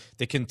can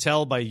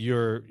tell by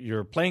your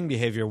playing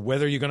behavior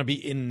whether you're going to be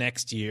in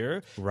next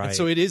year. Right. And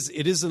so it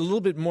is a little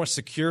bit more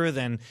secure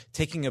than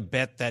taking a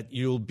bet that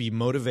you'll be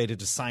motivated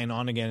to sign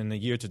on again in a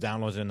year to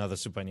download another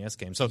Super NES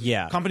game. So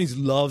companies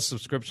love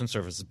subscription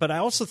services. But I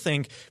also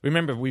think,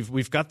 remember,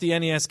 we've got the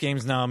NES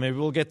games now. Maybe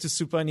we'll get to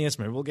Super NES.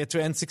 Maybe we'll get to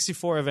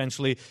N64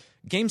 eventually.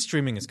 Game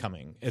streaming is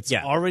coming. It's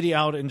already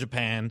out in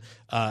Japan.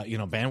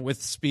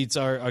 Bandwidth speeds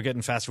are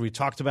getting faster. We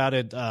talked about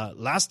it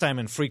last time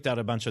and freaked out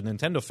a bunch of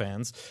Nintendo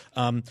fans.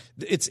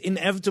 It's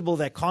inevitable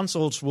that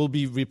consoles will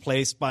be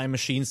replaced by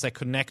machines that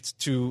connect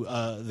to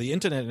the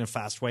internet in a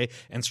fast way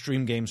and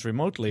stream games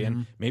remotely.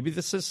 And maybe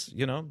this is,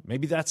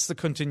 maybe that's the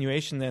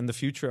continuation and the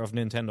future of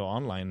Nintendo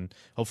Online.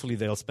 Hopefully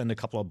they'll spend a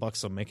couple of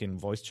bucks on making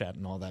voice chat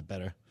and all that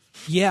better.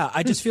 Yeah,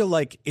 I just feel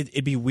like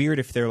it'd be weird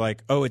if they're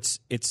like, oh, it's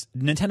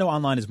Nintendo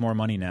Online is more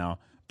money now,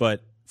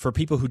 but for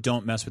people who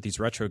don't mess with these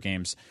retro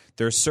games,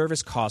 their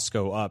service costs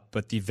go up,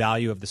 but the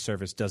value of the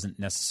service doesn't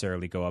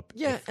necessarily go up.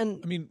 Yeah,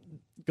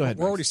 go ahead.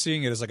 We're already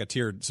seeing it as like a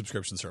tiered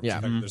subscription service. Yeah.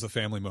 There's the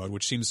family mode,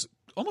 which seems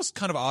almost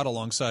kind of odd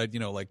alongside,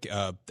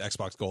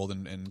 Xbox Gold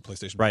and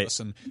PlayStation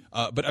Plus. And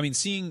but I mean,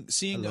 seeing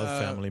I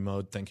love family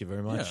mode. Thank you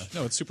very much.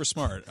 Yeah, no, it's super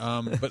smart.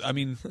 But I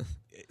mean,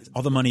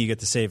 all the money you get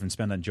to save and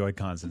spend on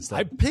Joy-Cons and stuff.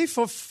 I pay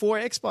for 4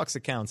 Xbox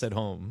accounts at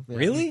home.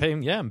 Really?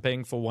 I'm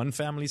paying for 1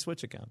 family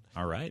Switch account.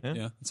 All right.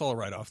 Yeah, it's all a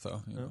write-off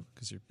though,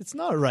 because It's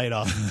not a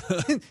write-off.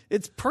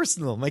 It's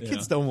personal. My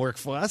kids don't work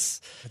for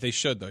us. They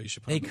should though. You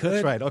should. They Put could.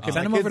 That's right. Okay,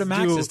 Send them over to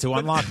Max's to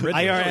unlock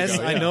Riddler.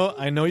 IRS.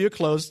 I know you're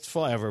closed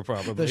forever,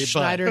 probably. The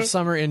Schneider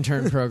Summer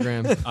Intern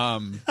Program.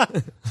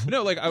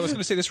 No, like I was going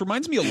to say, this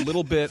reminds me a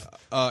little bit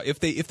if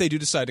they do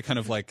decide to kind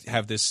of like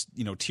have this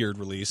tiered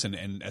release and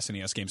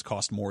SNES games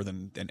cost more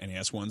than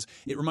NES ones.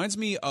 It reminds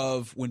me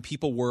of when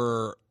people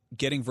were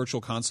getting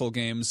virtual console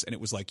games, and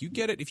it was like, you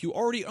get it if you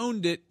already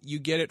owned it, you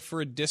get it for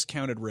a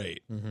discounted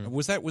rate.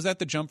 Was that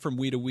the jump from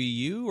Wii to Wii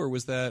U, or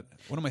was that,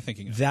 what am I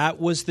thinking of? That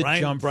was the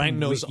jump. Brian from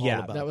knows Wii,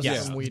 all about that was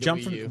yes. from Wii to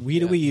jump Wii from U. Wii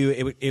to Wii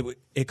U.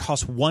 It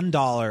cost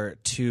 $1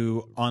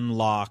 to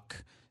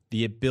unlock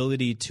the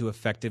ability to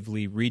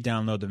effectively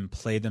re-download them and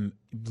play them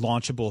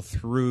launchable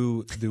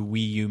through the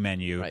Wii U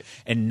menu,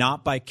 and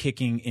not by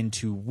kicking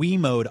into Wii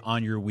mode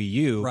on your Wii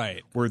U,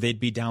 where they'd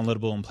be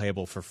downloadable and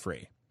playable for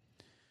free.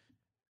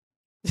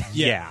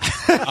 Yeah.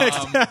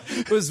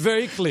 It was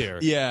very clear.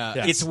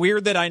 Yeah. It's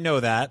weird that I know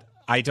that.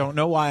 I don't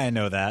know why I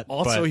know that.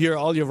 Also, hear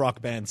all your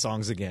Rock Band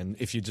songs again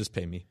if you just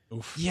pay me.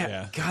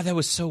 Yeah. God, that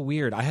was so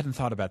weird. I hadn't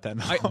thought about that.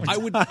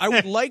 I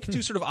would like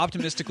to sort of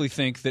optimistically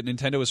think that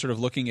Nintendo is sort of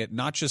looking at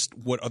not just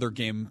what other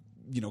game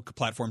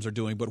platforms are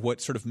doing, but what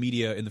sort of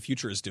media in the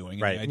future is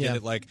doing. And the idea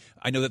that, like,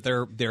 I know that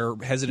they're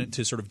hesitant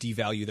to sort of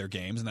devalue their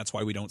games, and that's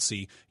why we don't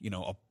see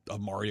a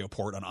Mario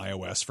port on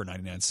iOS for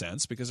 99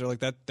 cents, because they're like,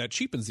 that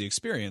cheapens the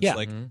experience.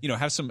 Like,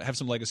 have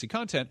some legacy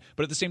content,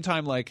 but at the same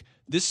time, like,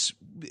 this,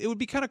 it would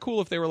be kind of cool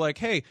if they were like,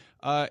 hey,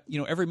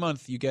 every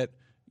month you get,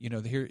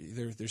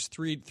 there's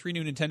three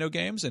new Nintendo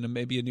games and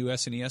maybe a new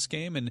SNES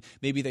game, and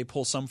maybe they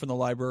pull some from the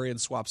library and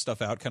swap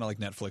stuff out, kind of like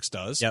Netflix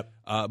does. Yep.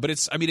 But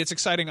it's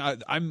exciting.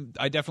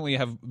 I definitely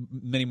have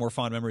many more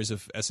fond memories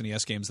of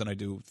SNES games than I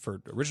do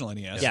for original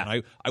NES. Yeah.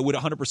 And I would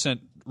 100%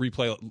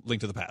 replay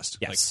Link to the Past.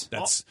 Yes. Like,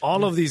 that's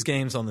all of these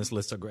games on this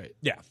list are great.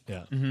 yeah.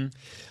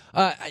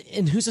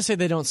 And who's to say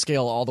they don't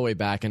scale all the way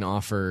back and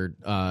offer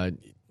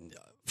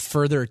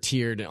further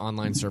tiered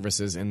online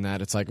services in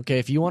that it's like, okay,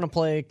 if you want to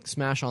play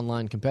Smash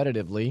Online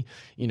competitively,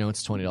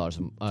 it's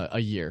 $20 a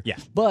year. Yeah.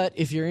 But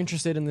if you're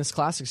interested in this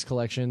Classics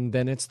collection,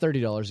 then it's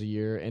 $30 a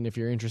year. And if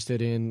you're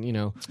interested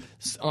in,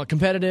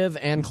 competitive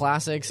and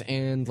Classics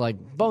and like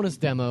bonus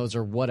demos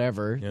or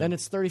whatever, then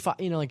it's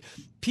 $35.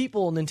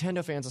 People,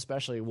 Nintendo fans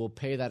especially, will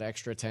pay that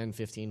extra $10,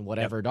 $15,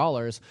 whatever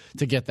dollars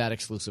to get that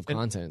exclusive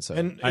content. So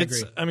I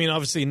agree. I mean,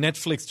 obviously,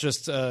 Netflix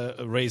just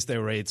raised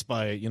their rates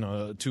by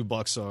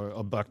 $2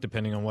 or $1,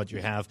 depending on what you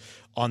have.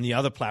 On the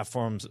other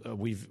platforms,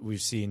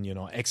 we've seen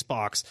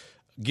Xbox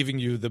giving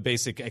you the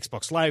basic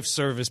Xbox Live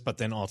service, but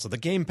then also the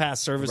Game Pass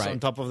service on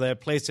top of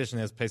that. PlayStation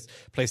has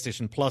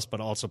PlayStation Plus,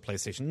 but also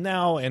PlayStation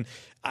Now, and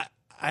I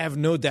have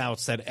no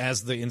doubts that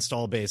as the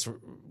install base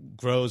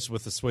grows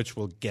with the Switch,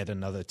 we'll get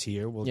another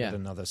tier. We'll get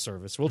another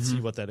service. We'll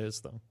see what that is,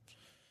 though.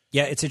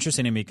 Yeah, it's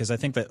interesting to me because I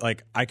think that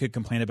I could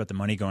complain about the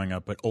money going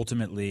up, but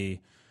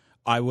ultimately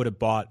I would have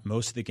bought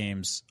most of the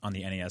games on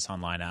the NES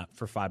Online app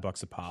for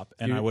 $5 a pop,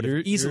 and I would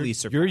have easily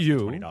surpassed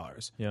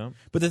 $20. Yeah.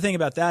 But the thing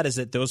about that is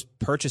that those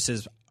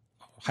purchases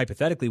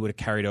hypothetically would have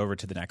carried over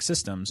to the next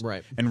systems.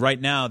 Right. And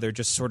right now they're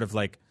just sort of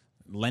like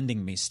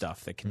lending me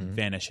stuff that can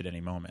vanish at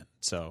any moment.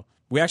 So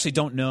we actually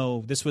don't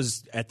know. This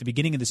was at the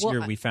beginning of this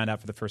year. We found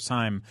out for the first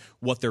time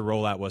what their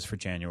rollout was for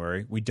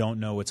January. We don't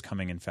know what's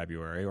coming in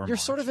February or You're March.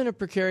 sort of in a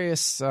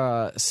precarious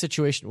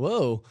situation.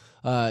 Whoa.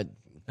 A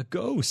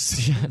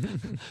ghost.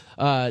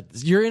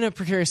 You're in a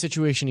precarious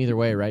situation either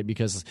way, right?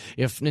 Because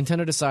if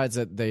Nintendo decides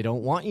that they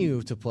don't want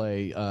you to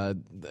play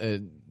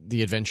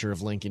the Adventure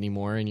of Link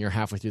anymore, and you're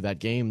halfway through that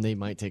game, they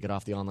might take it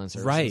off the online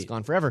service. Right. It's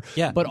gone forever.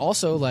 Yeah. But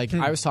also,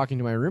 I was talking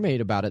to my roommate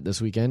about it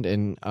this weekend,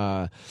 and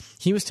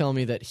he was telling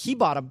me that he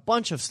bought a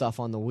bunch of stuff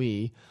on the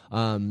Wii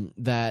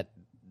that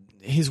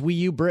his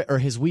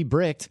Wii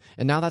bricked,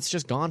 and now that's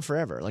just gone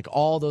forever. Like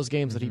all those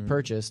games that he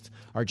purchased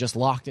are just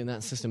locked in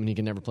that system, and he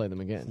can never play them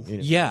again.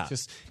 Yeah.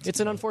 It's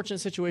an unfortunate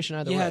situation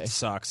either way. Yeah, it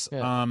sucks.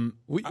 Yeah.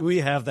 We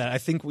have that. I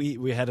think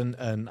we had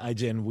an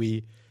IGN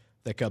Wii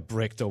that got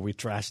bricked, or we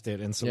trashed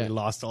it, and so we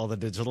lost all the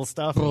digital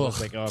stuff. It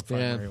was like our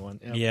primary one.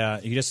 Yeah,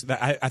 you just.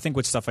 I think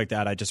with stuff like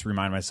that, I just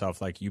remind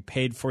myself you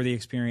paid for the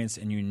experience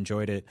and you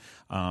enjoyed it,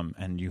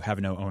 and you have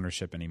no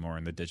ownership anymore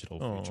in the digital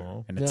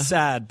future. And it's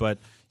sad, but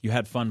you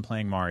had fun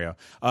playing Mario.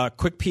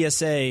 Quick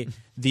PSA: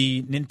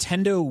 the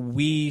Nintendo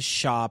Wii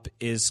shop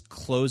is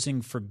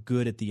closing for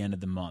good at the end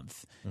of the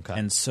month,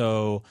 and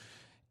so.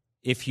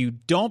 If you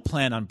don't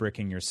plan on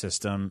bricking your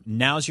system,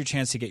 now's your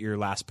chance to get your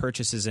last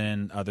purchases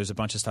in. There's a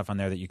bunch of stuff on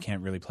there that you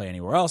can't really play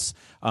anywhere else.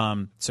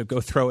 So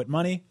go throw it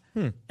money.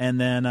 And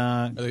then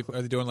are they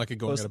doing a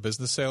going out of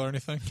business sale or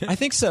anything? I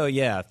think so.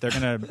 Yeah, they're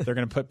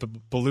gonna put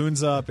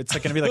balloons up. It's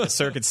gonna be like a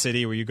Circuit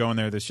City where you go in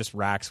there. There's just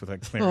racks with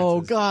clearances.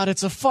 Oh God,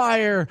 it's a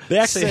fire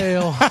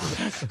sale.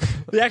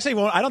 They actually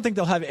won't. I don't think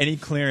they'll have any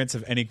clearance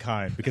of any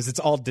kind because it's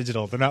all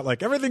digital. They're not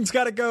everything's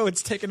got to go.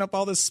 It's taking up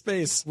all this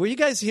space. Were you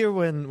guys here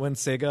when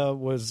Sega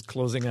was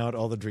closing out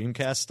all the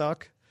Dreamcast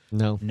stock?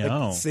 No.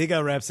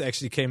 Sega reps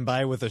actually came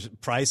by with a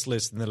price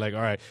list, and they're like,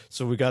 all right,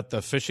 so we got the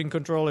fishing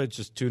controller. It's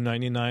just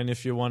 $299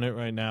 if you want it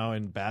right now,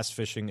 and bass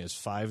fishing is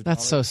 $5.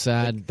 That's so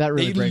sad. That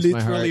really breaks my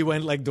heart. They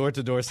literally went door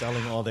to door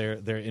selling all their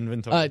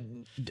inventory.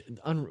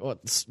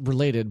 It's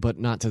related, but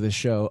not to this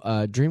show.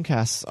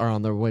 Dreamcasts are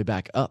on their way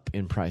back up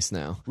in price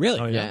now. Really?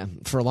 Oh, yeah.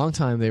 For a long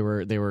time, they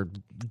were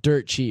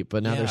dirt cheap,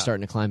 but now they're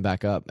starting to climb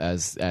back up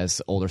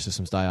as older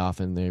systems die off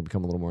and they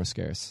become a little more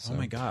scarce. So oh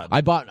my God!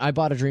 I bought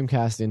a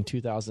Dreamcast in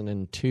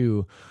 2002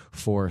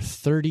 for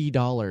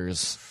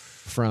 $30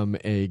 from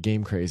a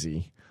Game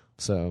Crazy.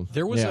 So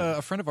there was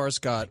a friend of ours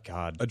got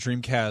a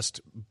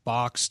Dreamcast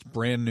boxed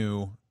brand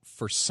new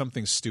for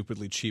something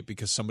stupidly cheap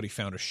because somebody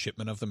found a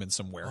shipment of them in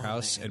some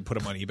warehouse and put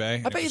them on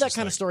eBay. I bet you that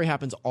kind of story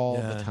happens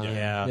all the time.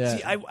 Yeah.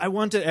 See, I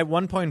wanted at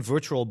one point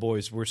Virtual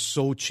Boys were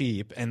so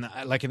cheap, and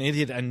like an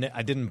idiot,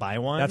 I didn't buy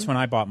one. That's when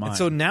I bought mine. And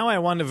so now I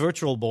want a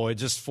Virtual Boy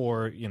just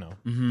for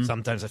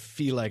sometimes I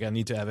feel like I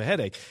need to have a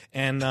headache,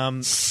 and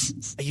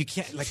you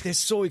can't they're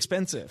so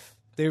expensive.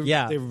 They're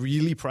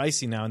really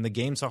pricey now, and the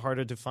games are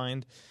harder to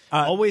find.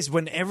 Always,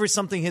 whenever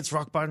something hits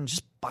rock bottom,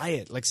 just buy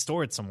it,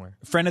 store it somewhere.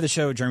 Friend of the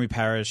show, Jeremy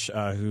Parrish,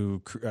 who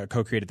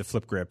co-created the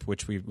Flip Grip,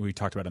 which we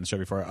talked about on the show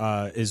before,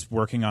 is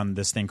working on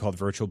this thing called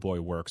Virtual Boy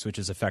Works, which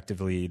is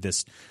effectively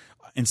this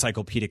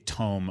encyclopedic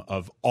tome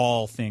of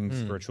all things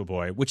Virtual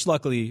Boy, which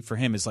luckily for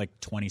him is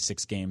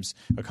 26 games,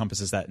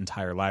 encompasses that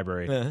entire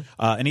library.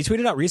 And he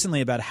tweeted out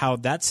recently about how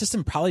that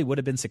system probably would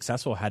have been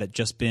successful had it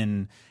just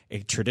been a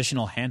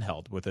traditional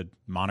handheld with a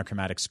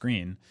monochromatic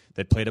screen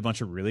that played a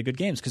bunch of really good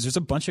games, because there's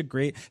a bunch of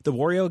great. The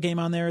Wario game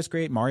on there is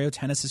great. Mario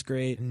Tennis is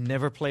great.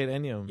 Never played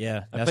any of them.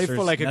 Yeah, I played for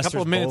a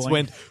couple of minutes. Bowling.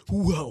 Went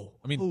whoa.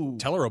 I mean,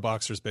 Tellero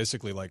Boxer is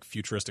basically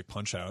futuristic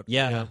Punch Out.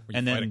 Yeah. Where you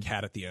And fight then a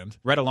cat at the end.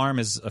 Red Alarm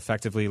is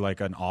effectively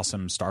an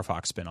awesome Star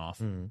Fox spinoff.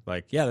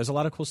 There's a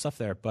lot of cool stuff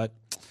there, but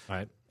all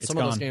right. Some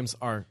of those games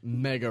are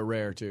mega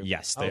rare too.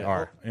 Yes, they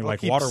are. I'll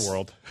keep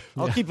Waterworld.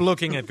 I'll keep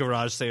looking at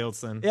garage sales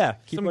then. Yeah,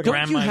 Some Don't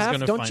grandma's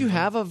gonna you find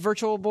have a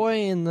Virtual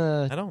Boy in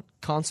the I don't.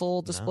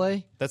 console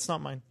display? That's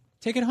not mine.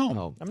 Take it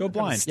home. Go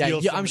blind. Yeah,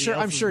 I'm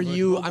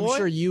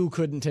sure you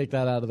couldn't take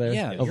that out of there.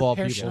 Yeah, of you're all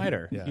Per people.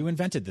 Schneider. Yeah. You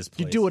invented this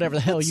place. You do whatever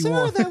the hell you Sir,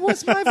 want. that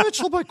was my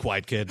Virtual Boy.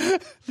 Quiet kid.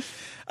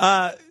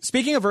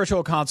 Speaking of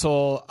Virtual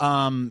Console,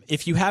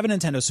 if you have a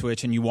Nintendo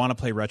Switch and you want to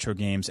play retro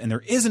games and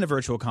there isn't a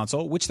Virtual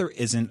Console, which there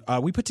isn't,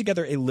 we put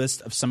together a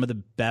list of some of the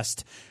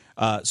best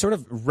sort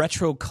of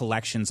retro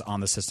collections on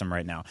the system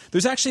right now.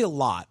 There's actually a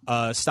lot.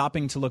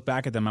 Stopping to look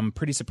back at them, I'm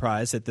pretty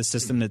surprised that the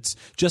system that's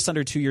just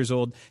under 2 years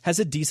old has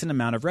a decent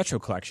amount of retro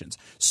collections.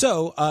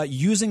 So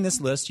using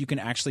this list, you can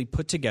actually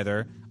put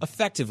together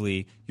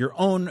effectively your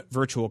own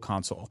Virtual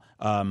Console.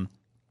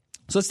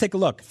 So let's take a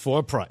look. For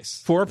a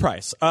price.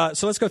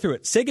 So let's go through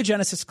it. Sega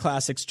Genesis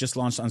Classics just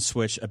launched on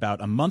Switch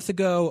about a month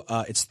ago.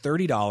 It's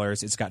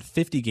 $30. It's got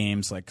 50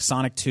 games like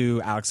Sonic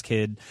 2, Alex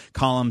Kidd,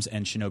 Columns,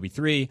 and Shinobi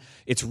 3.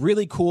 It's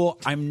really cool.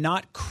 I'm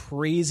not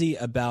crazy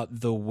about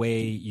the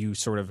way you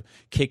sort of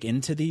kick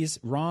into these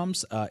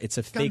ROMs. It's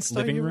a fake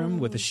living room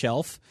with a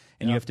shelf,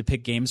 and you have to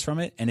pick games from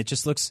it, and it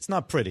just looks... It's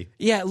not pretty.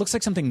 Yeah, it looks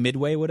like something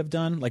Midway would have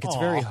done. Like, it's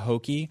very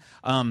hokey.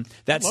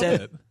 That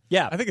said... it.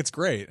 Yeah. I think it's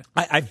great.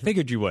 I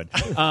figured you would.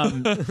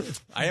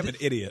 I am an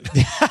idiot.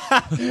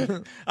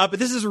 But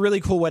this is a really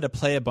cool way to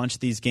play a bunch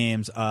of these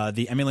games.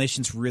 The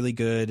emulation's really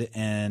good,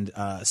 and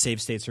save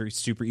states are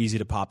super easy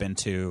to pop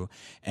into.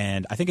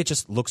 And I think it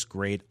just looks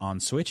great on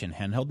Switch in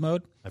handheld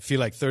mode. I feel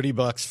like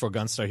 $30 for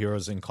Gunstar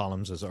Heroes in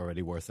Columns is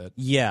already worth it.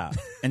 Yeah.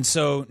 And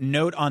so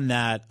note on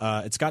that,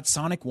 it's got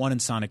Sonic 1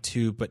 and Sonic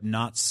 2, but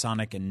not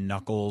Sonic and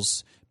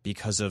Knuckles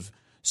because of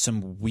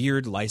some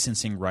weird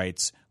licensing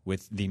rights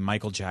with the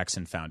Michael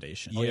Jackson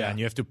Foundation. Oh, yeah, and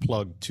you have to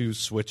plug two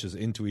Switches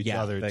into each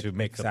other to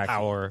make the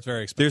power. It's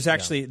very expensive. There's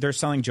actually they're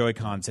selling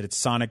Joy-Cons that it's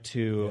Sonic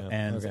 2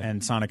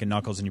 and Sonic and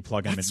Knuckles, and you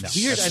plug them in.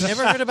 Weird. I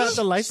never heard about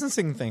the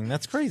licensing thing.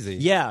 That's crazy.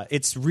 Yeah,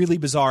 it's really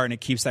bizarre, and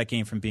it keeps that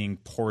game from being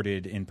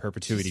ported in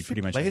perpetuity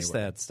pretty much Replace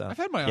anywhere. that stuff. I've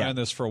had my eye on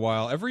this for a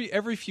while.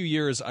 Every few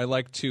years, I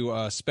like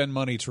to spend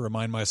money to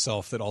remind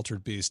myself that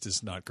Altered Beast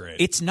is not great.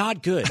 It's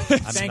not good.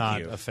 I'm not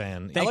you. a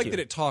fan. I like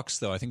that it talks,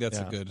 though. I think that's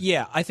a good...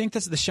 Yeah, I think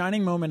that's the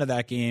shining moment of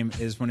that game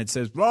is when it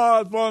says,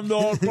 "Blood from the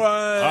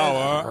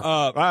fire."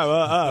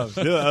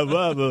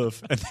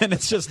 And then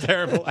it's just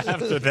terrible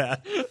after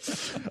that.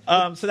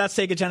 So that's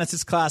Sega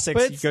Genesis Classics.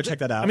 But You go check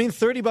that out. I mean,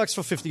 $30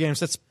 for 50 games,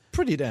 that's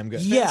pretty damn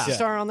good. Yeah. Fantasy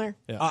Star on there?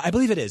 I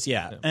believe it is,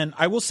 yeah. And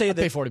I will say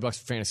Pay that $40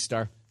 for Fantasy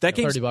Star. that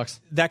game's- $30.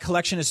 that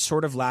collection is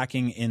sort of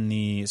lacking in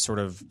the sort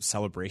of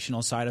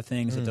celebrational side of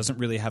things. It doesn't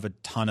really have a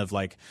ton of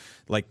like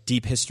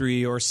deep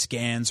history or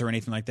scans or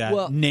anything like that.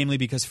 Well, namely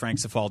because Frank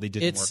Cifaldi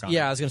didn't work on it.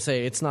 I was gonna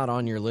say it's not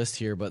on your list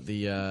here, but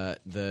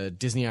the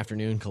Disney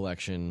Afternoon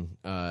collection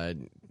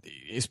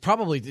is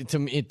probably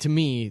to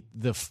me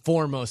the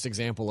foremost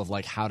example of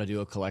like how to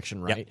do a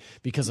collection right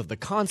because of the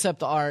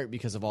concept art,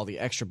 because of all the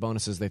extra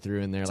bonuses they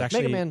threw in there. It's Like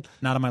actually Mega Man.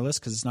 not on my list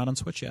because it's not on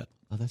Switch yet.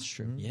 Oh, that's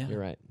true. Yeah. You're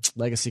right.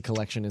 Legacy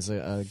collection is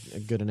a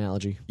good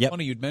analogy. Yep.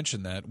 Funny you'd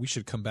mention that. We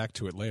should come back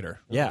to it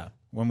later. Yeah,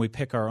 when we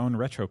pick our own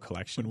retro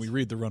collection. When we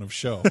read the run of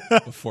show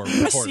before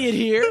we record See it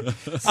here.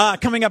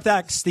 Coming up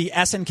next, the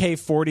SNK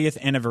 40th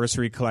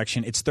Anniversary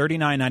Collection. It's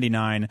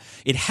 $39.99.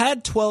 It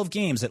had 12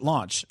 games at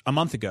launch a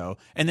month ago,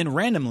 and then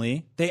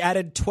randomly they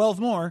added 12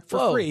 more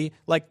for free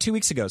like 2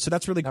 weeks ago. So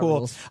that's really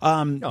cool.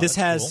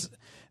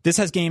 This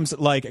has games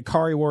like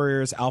Akari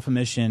Warriors, Alpha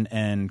Mission,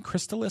 and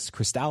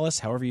Crystalis,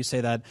 however you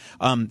say that.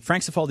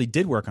 Frank Cifaldi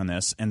did work on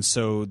this, and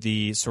so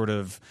the sort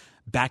of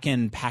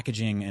back-end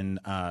packaging and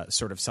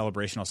sort of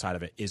celebrational side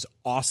of it is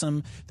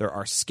awesome. There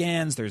are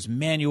scans, there's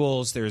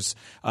manuals, there's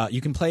you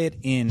can play it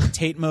in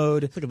Tate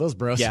mode. Look at those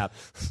bros. Yeah.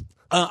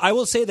 I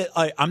will say that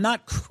I'm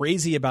not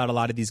crazy about a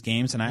lot of these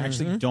games, and I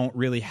actually don't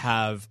really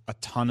have a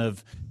ton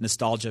of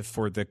nostalgia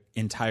for the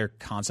entire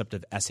concept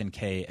of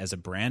SNK as a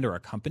brand or a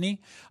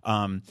company.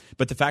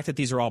 But the fact that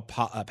these are all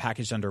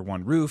packaged under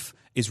one roof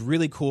is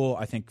really cool,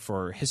 I think,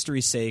 for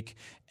history's sake.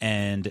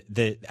 And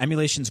the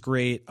emulation's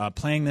great.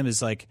 Playing them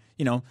is like,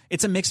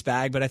 it's a mixed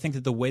bag, but I think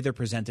that the way they're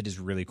presented is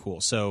really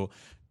cool. So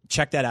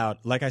check that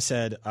out. Like I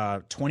said,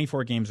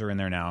 24 games are in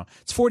there now.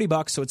 It's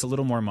 $40, so it's a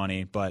little more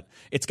money, but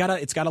it's got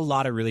a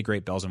lot of really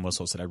great bells and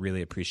whistles that I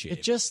really appreciate.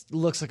 It just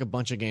looks like a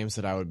bunch of games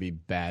that I would be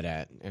bad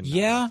at and not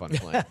Yeah. have fun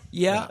playing.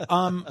 Yeah.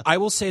 I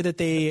will say that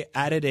they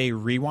added a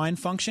rewind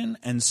function,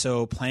 and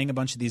so playing a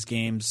bunch of these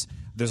games,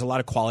 there's a lot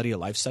of quality of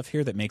life stuff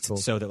here that makes it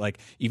so that like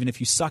even if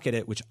you suck at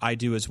it, which I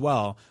do as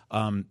well,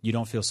 you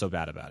don't feel so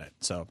bad about it.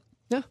 So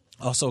Yeah.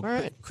 also,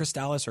 right.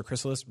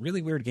 Crystalis,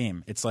 really weird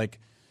game. It's like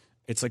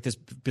this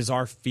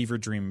bizarre fever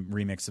dream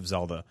remix of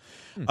Zelda.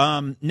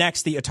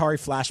 Next, the Atari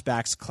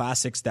Flashbacks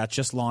Classics that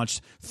just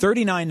launched.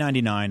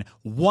 $39.99,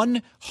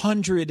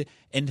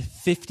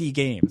 150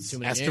 games.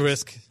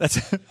 Asterisk.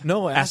 That's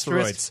No,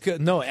 Asteroids.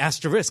 asterisk. No,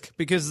 asterisk.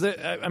 Because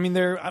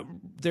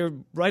they're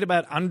right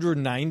about under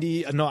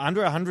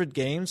 100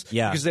 games.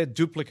 Yeah. Because they're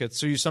duplicates.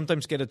 So you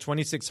sometimes get a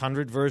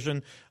 2600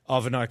 version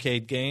of an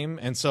arcade game.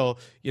 And so,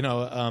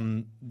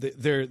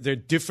 they're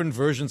different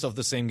versions of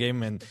the same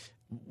game. And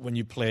when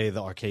you play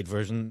the arcade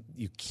version,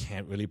 you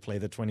can't really play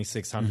the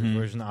 2600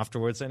 version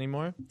afterwards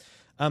anymore.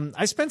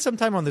 I spent some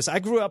time on this. I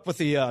grew up with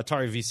the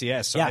Atari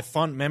VCS, so I have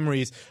fond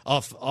memories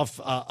of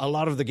a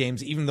lot of the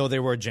games, even though they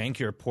were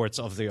jankier ports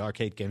of the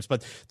arcade games.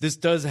 But this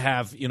does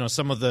have,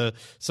 some of the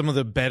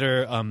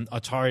better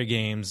Atari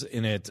games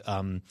in it,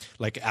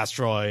 like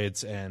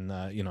Asteroids and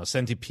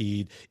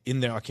Centipede in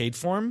their arcade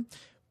form.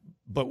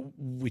 But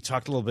we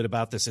talked a little bit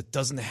about this. It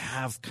doesn't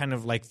have kind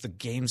of like the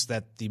games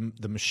that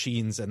the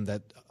machines and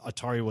that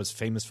Atari was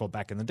famous for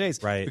back in the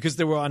days, right? Because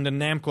they were under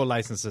Namco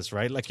licenses,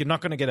 right? Like you're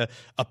not going to get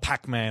a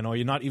Pac-Man, or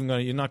you're not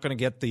going to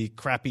get the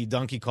crappy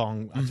Donkey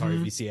Kong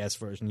Atari VCS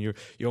version. You're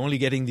only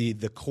getting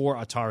the core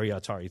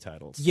Atari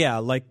titles. Yeah,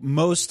 like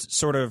most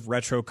sort of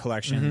retro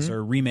collections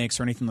or remakes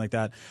or anything like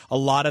that. A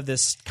lot of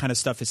this kind of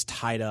stuff is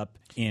tied up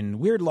in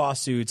weird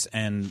lawsuits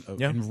and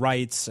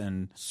rights.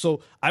 And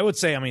so I would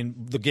say, I mean,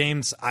 the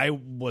games I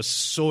was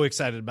so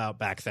excited about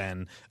back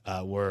then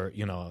were,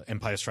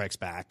 Empire Strikes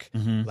Back.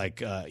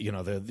 Like,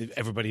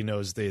 everybody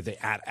knows the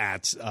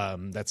AT-AT.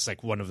 That's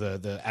like one of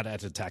the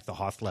AT-AT attack, the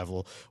Hoth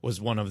level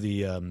was one of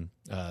the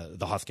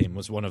Hoth game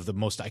was one of the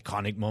most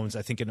iconic moments,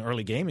 I think, in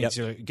early gaming.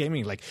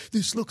 Gaming, like,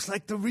 this looks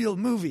like the real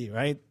movie,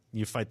 right?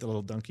 You fight the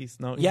little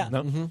donkeys? No? Yeah.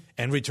 No?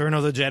 And Return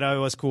of the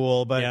Jedi was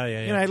cool, but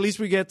at least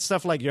we get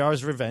stuff like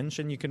Yar's Revenge,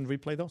 and you can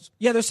replay those.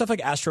 Yeah, there's stuff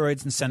like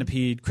Asteroids and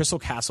Centipede. Crystal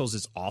Castles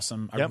is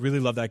awesome. I really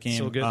love that game.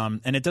 So good.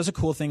 And it does a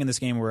cool thing in this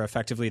game where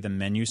effectively the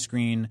menu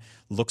screen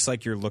looks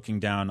like you're looking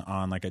down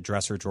on like a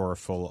dresser drawer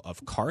full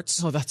of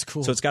carts. Oh, that's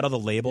cool. So it's got all the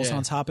labels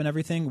on top and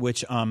everything,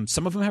 which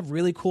some of them have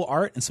really cool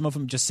art, and some of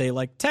them just say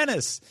like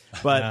tennis.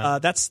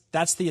 But that's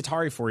the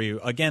Atari for you.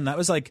 Again, that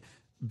was like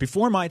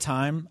before my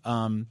time.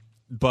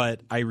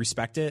 But I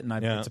respect it, and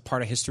it's a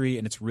part of history,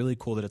 and it's really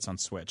cool that it's on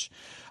Switch.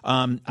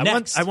 I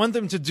want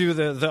them to do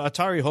the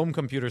Atari home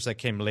computers that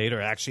came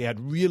later actually had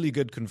really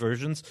good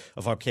conversions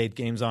of arcade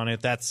games on it.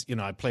 That's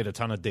I played a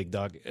ton of Dig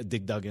Dug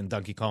and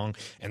Donkey Kong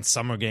and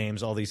Summer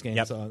Games, all these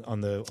games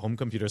on the home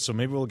computer. So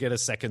maybe we'll get a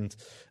second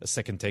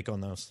take on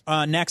those.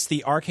 Next,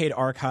 the Arcade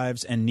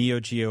Archives and Neo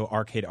Geo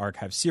Arcade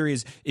Archive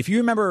series. If you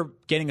remember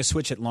getting a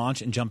Switch at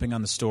launch and jumping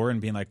on the store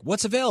and being like,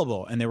 "What's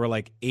available?" and there were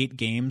like 8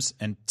 games,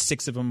 and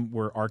 6 of them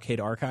were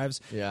Arcade Archives.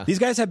 Yeah. These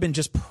guys have been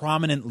just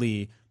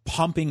prominently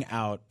pumping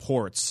out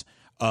ports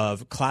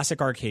of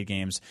classic arcade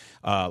games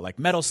like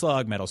Metal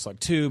Slug, Metal Slug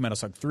 2, Metal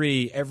Slug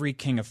 3, every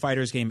King of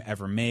Fighters game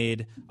ever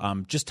made,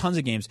 just tons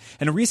of games.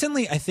 And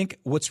recently, I think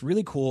what's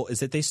really cool is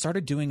that they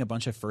started doing a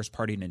bunch of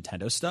first-party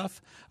Nintendo stuff,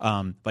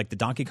 like the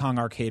Donkey Kong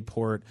arcade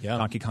port.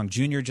 Donkey Kong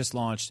Jr. just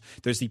launched.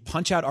 There's the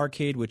Punch-Out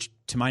arcade, which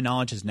to my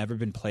knowledge has never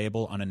been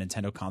playable on a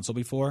Nintendo console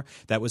before.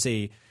 That was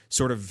a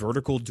sort of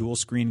vertical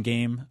dual-screen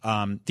game.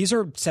 These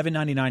are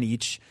 $7.99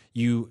 each.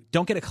 You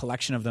don't get a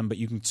collection of them, but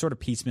you can sort of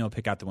piecemeal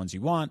pick out the ones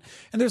you want.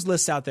 And there's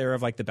lists out there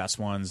of like the best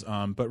ones.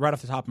 But right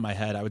off the top of my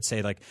head, I would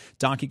say like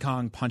Donkey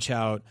Kong,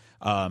 Punch-Out,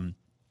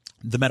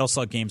 the Metal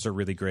Slug games are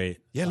really great.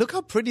 Yeah, look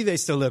how pretty they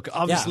still look.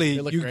 Obviously,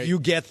 they look you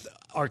get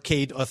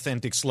arcade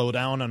authentic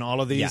slowdown on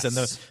all of these, and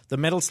the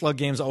Metal Slug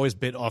games always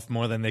bit off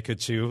more than they could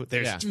chew.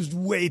 There's just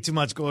way too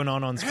much going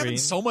on They're screen. having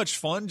so much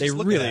fun. They Just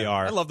look really at it.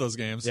 are. I love those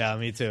games. Yeah,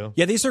 me too.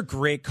 Yeah, these are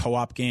great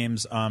co-op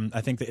games.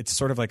 I think that it's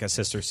sort of like a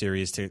sister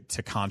series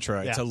to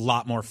Contra. It's a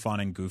lot more fun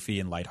and goofy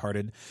and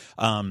lighthearted.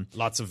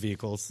 Lots of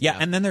vehicles. Yeah,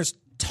 and then there's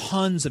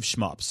tons of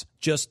shmups,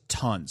 just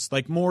tons,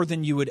 like more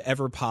than you would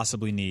ever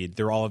possibly need.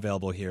 They're all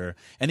available here,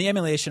 and the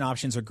emulation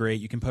options are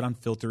great. You can put on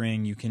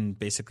filtering. You can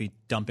basically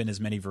dump in as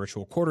many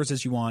virtual quarters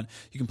as you want.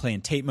 You can play in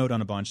tape mode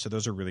on a bunch, so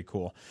those are really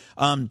cool.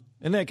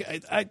 And like,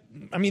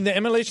 I mean, the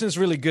emulation is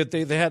really good.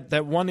 They had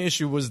that one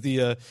issue was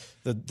the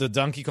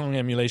Donkey Kong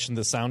emulation,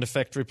 the sound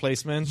effect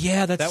replacement.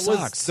 Yeah, that sucks.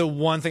 Was the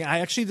one thing. I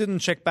actually didn't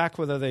check back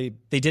whether they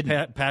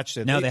didn't patched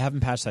it. No, they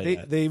haven't patched that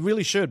yet. They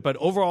really should, but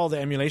overall, the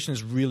emulation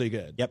is really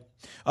good. Yep.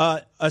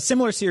 A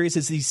similar series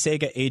is the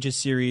Sega Ages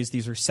series.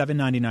 These are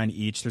 $7.99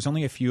 each. There's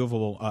only a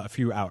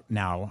few out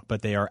now,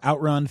 but they are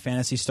Outrun,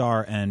 Phantasy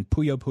Star, and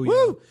Puyo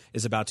Puyo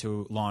is about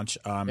to launch.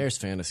 There's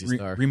Phantasy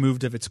Star.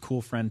 Removed of its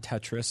cool friend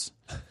Tetris.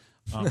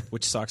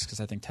 Which sucks because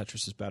I think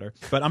Tetris is better.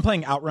 But I'm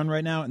playing Outrun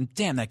right now, and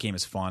damn, that game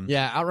is fun.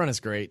 Yeah, Outrun is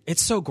great.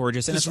 It's so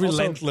gorgeous. And It's it's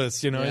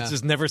relentless, It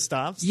just never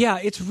stops. Yeah,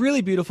 it's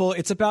really beautiful.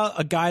 It's about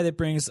a guy that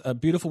brings a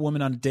beautiful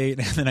woman on a date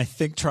and then I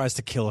think tries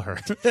to kill her.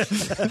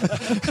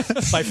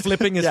 By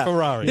flipping his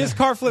Ferrari. His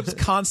car flips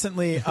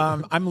constantly.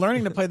 I'm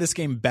learning to play this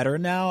game better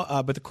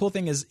now, but the cool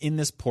thing is in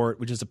this port,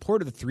 which is a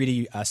port of the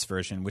 3DS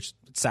version, which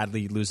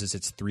sadly loses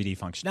its 3D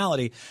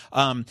functionality,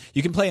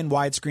 you can play in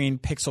widescreen,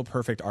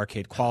 pixel-perfect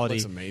arcade quality.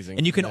 Looks amazing.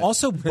 And you can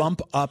also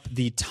bump up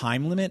the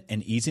time limit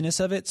and easiness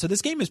of it. So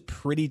this game is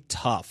pretty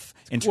tough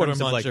in terms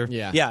of like,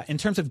 in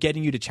terms of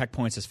getting you to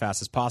checkpoints as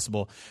fast as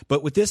possible.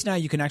 But with this now,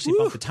 you can actually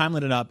bump the time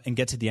limit up and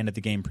get to the end of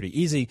the game pretty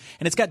easy.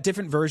 And it's got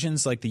different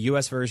versions, like the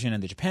US version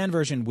and the Japan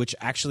version, which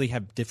actually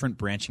have different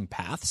branching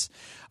paths.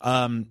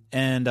 And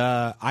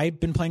I've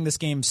been playing this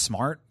game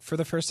smart for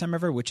the first time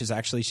ever, which is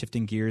actually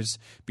shifting gears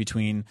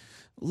between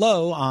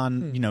low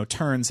on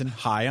turns and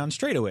high on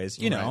straightaways.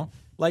 You know,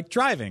 like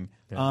driving.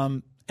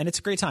 And it's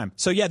a great time.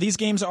 So yeah, these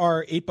games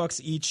are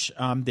 $8 each.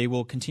 They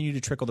will continue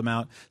to trickle them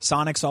out.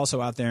 Sonic's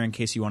also out there in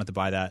case you wanted to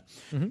buy that.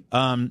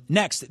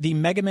 Next, the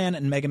Mega Man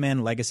and Mega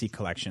Man Legacy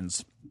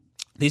collections.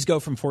 These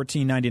go from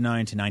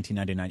 $14.99 to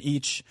 $19.99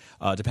 each,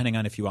 depending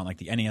on if you want like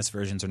the NES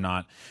versions or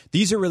not.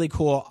 These are really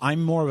cool.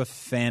 I'm more of a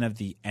fan of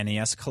the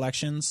NES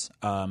collections,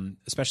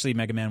 especially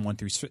Mega Man 1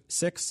 through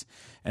 6,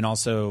 and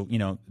also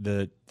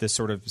the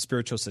sort of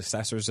spiritual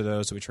successors of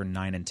those, which are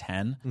 9 and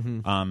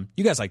 10.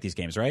 You guys like these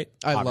games, right?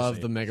 I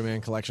love the Mega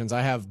Man collections.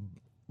 I have.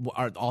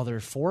 Are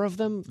there 4 of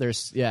them? There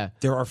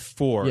are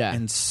 4, yeah.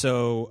 And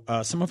so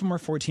some of them are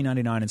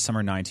 $14.99 and some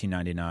are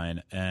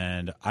 $19.99.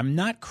 And I'm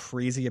not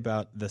crazy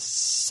about the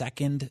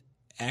second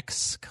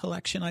X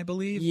collection, I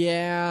believe.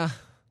 Yeah,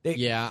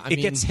 I mean,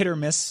 gets hit or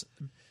miss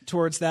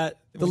towards that.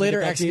 The later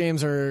X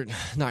games are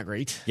not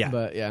great. Yeah,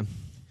 but yeah.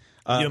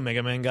 You a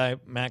Mega Man guy,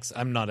 Max?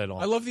 I'm not at all.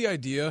 I love the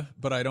idea,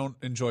 but I don't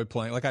enjoy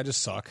playing. Like, I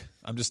just suck.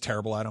 I'm just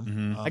terrible at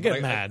them. I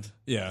get mad.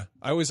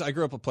 I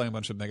grew up playing a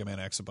bunch of Mega Man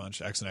X,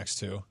 X and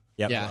X2.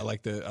 Yep. Yeah, I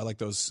like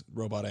those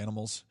robot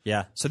animals.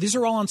 Yeah, so these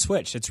are all on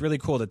Switch. It's really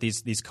cool that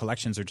these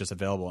collections are just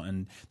available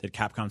and that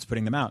Capcom's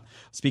putting them out.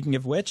 Speaking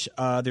of which,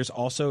 there's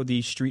also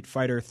the Street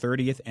Fighter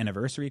 30th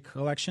Anniversary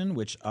Collection,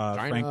 which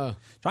China,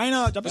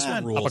 This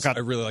one rules. I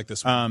really like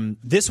this one.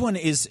 This one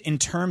is in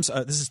terms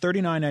of, this is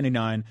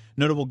 $39.99.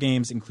 Notable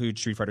games include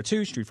Street Fighter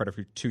 2, Street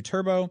Fighter 2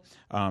 Turbo,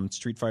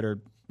 Street Fighter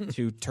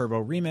 2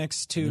 Turbo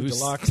Remix, 2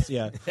 Deluxe,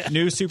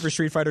 new Super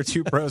Street Fighter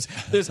 2 Pros.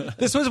 This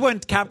was when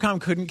Capcom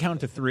couldn't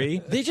count to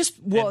 3. They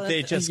just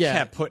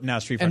kept putting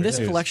out Street Fighter. And this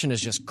 2s. collection is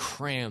just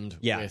crammed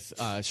with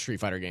Street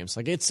Fighter games.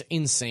 Like, it's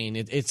insane.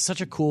 It's such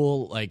a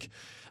cool, like,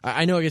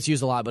 I know it gets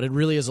used a lot, but it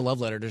really is a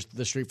love letter to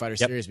the Street Fighter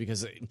series,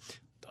 because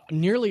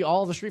nearly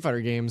all the Street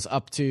Fighter games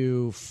up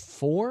to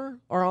 4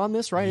 are on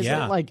this, right? Is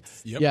that like,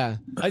 yeah.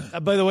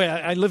 By the way,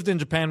 I lived in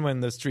Japan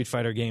when the Street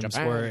Fighter games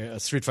were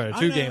Street Fighter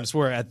 2 games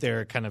were at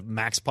their kind of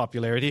max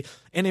popularity,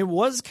 and it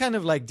was kind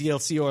of like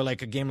DLC or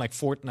like a game like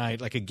Fortnite,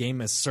 like a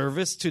game as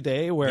service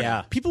today,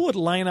 where people would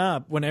line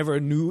up whenever a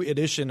new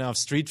edition of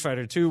Street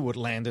Fighter 2 would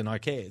land in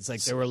arcades.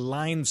 Like, there were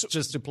lines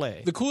just to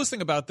play. The coolest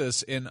thing about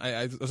this,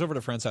 I was over at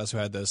a friend's house who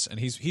had this, and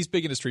he's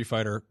big into Street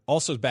Fighter,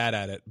 also bad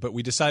at it, but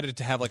we decided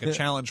to have like a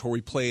challenge where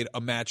we played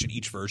a match in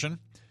each version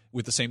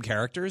with the same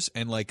characters,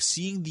 and like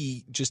seeing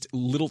the just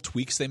little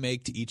tweaks they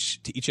make to each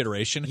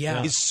iteration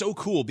is so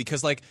cool,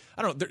 because like,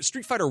 I don't know,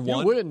 Street Fighter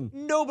 1,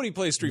 nobody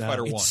plays Street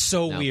Fighter 1. It's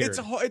so weird.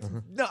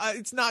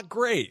 It's not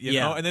great, you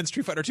know? And then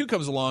Street Fighter 2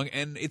 comes along,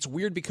 and it's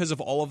weird because of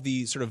all of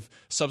the sort of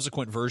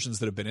subsequent versions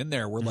that have been in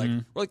there. We're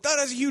like, that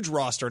has a huge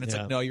roster, and it's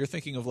like, no, you're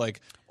thinking of like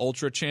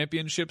Ultra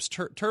Championships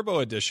Turbo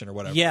Edition or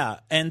whatever. Yeah,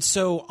 and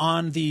so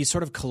on the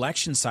sort of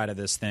collection side of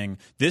this thing,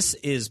 this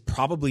is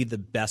probably the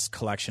best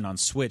collection on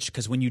Switch,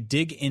 because when you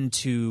dig into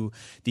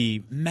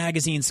the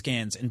magazine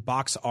scans and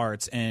box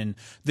arts, and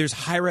there's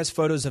high-res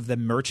photos of the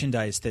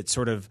merchandise that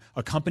sort of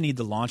accompanied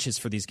the launches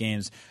for these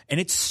games, and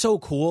it's so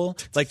cool,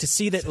 like, to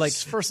see that, like,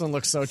 this first one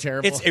looks so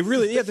terrible. It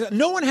really,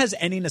 no one has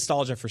any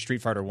nostalgia for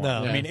Street Fighter 1.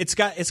 No. I mean, it's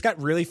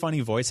got really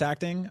funny voice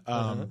acting.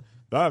 All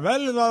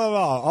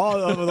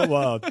over the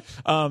world.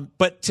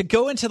 But to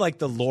go into like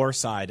the lore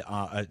side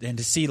and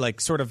to see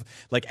like sort of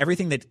like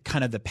everything that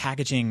kind of the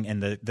packaging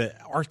and the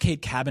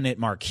arcade cabinet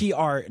marquee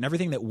art and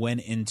everything that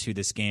went into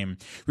this game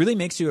really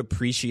makes you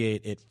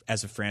appreciate it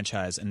as a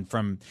franchise and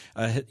from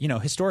a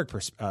historic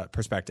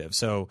perspective.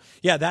 So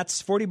yeah,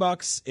 that's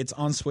 $40. It's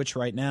on Switch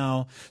right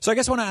now. So I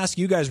guess I want to ask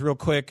you guys real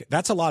quick.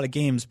 That's a lot of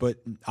games, but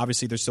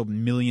obviously there's still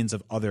millions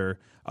of other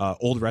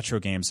old retro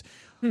games.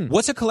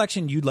 What's a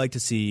collection you'd like to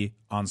see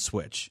on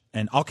Switch?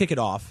 And I'll kick it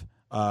off,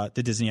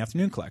 the Disney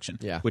Afternoon Collection,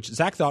 which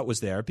Zach thought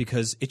was there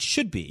because it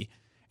should be,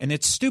 and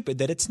it's stupid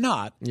that it's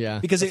not. Yeah,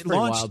 because it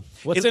launched. Wild.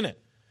 What's in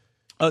it?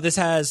 Oh, this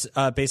has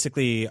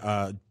basically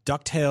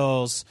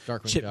DuckTales,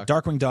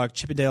 Darkwing Duck,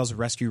 Chip 'n Dale's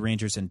Rescue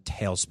Rangers, and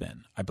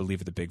Tailspin, I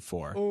believe, are the big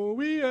 4. Oh,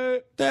 yeah.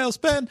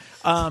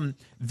 Tailspin.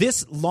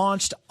 This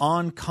launched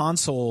on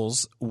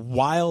consoles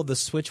while the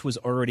Switch was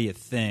already a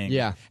thing.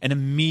 Yeah. And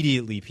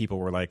immediately people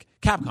were like,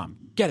 Capcom,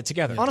 get it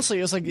together. Honestly,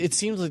 it was like, it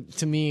seems like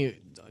to me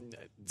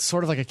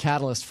sort of like a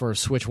catalyst for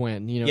Switch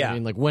when, you know what I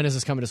mean? Like, when is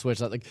this coming to Switch?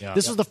 Like,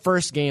 this was the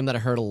first game that I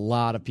heard a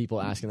lot of people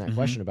asking that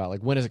question about.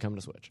 Like, when is it coming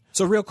to Switch?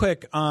 So real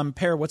quick,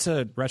 Per, what's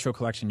a retro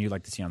collection you'd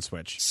like to see on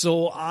Switch?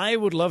 So I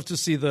would love to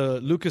see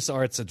the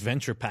LucasArts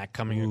Adventure Pack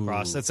coming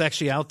across. That's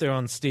actually out there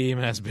on Steam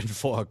and has been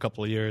for a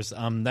couple of years.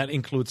 That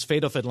includes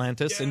Fate of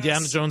Atlantis,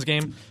 Indiana Jones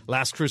game,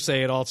 Last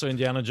Crusade, also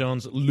Indiana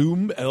Jones,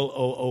 Loom,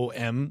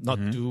 Loom,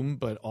 not Doom,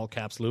 but all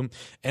caps Loom.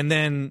 And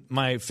then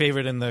my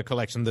favorite in the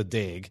collection, The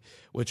Dig,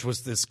 which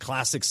was this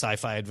classic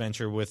sci-fi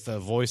adventure with the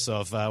voice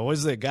of, what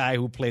was the guy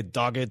who played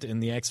Doggett in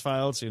the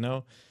X-Files, you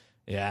know?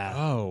 Yeah.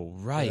 Oh,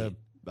 right.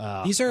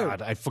 These are...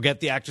 God, I forget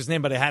the actor's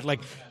name, but it had like...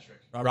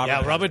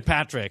 Robert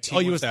Patrick.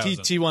 T-1000. He was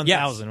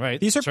T-1000,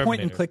 right? These are Terminator.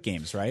 point-and-click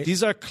games, right?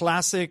 These are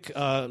classic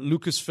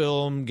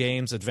Lucasfilm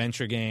games,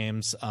 adventure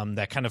games,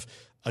 that kind of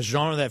a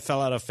genre that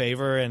fell out of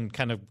favor and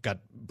kind of got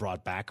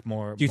brought back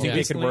more. Do you think they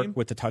recently. could work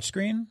with the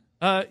touchscreen?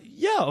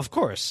 Yeah, of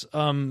course.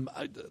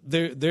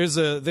 There's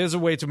a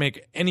way to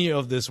make any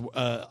of this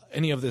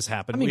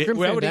happen. I mean, Grim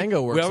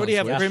Fandango works We already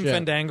on have Switch. Grim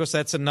Fandango. So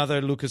that's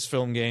another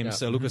Lucasfilm game,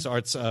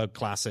 LucasArts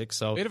classic.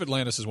 So Fate of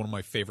Atlantis is one of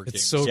my favorite it's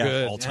games so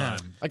good of all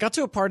time. I got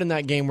to a part in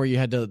that game where you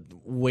had to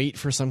wait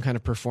for some kind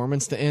of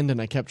performance to end,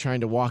 and I kept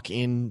trying to walk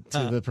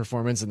into the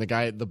performance, and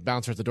the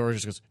bouncer at the door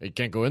just goes, "Hey, you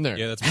can't go in there."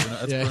 Yeah, that's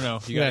Bruno. Bruno.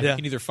 You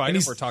can either fight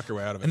him or talk your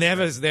way out of it. And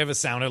they have a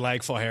sound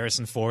alike for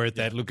Harrison Ford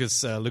that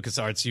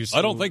LucasArts used to.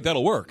 I don't think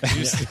that'll work.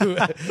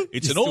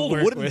 It's an old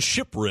wooden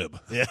ship rib.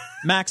 Yeah.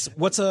 Max,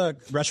 what's a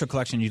retro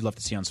collection you'd love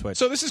to see on Switch?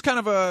 So this is kind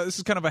of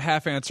a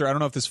half answer. I don't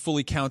know if this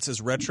fully counts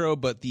as retro,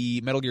 but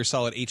the Metal Gear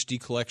Solid HD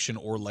collection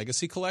or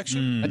Legacy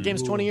collection. That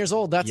game's 20 years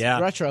old. That's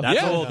retro.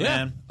 That's old,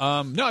 man.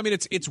 No, I mean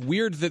it's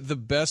weird that the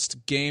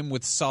best game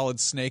with Solid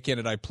Snake in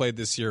it I played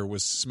this year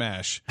was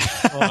Smash.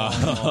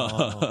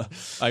 I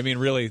mean,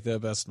 really, the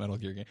best Metal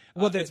Gear game.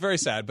 Well, it's very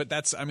sad, but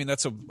that's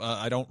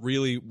I don't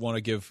really want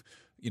to give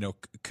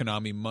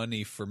Konami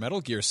money for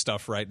Metal Gear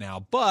stuff right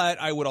now, but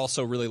I would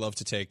also really love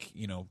to take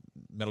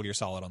Metal Gear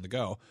Solid on the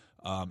go.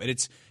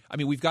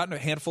 And we've gotten a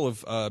handful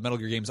of Metal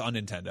Gear games on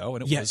Nintendo,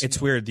 and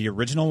it's weird. The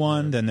original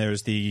one, then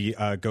there's the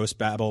Ghost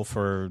Babel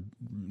for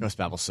Ghost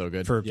Babel's so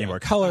good for Game Boy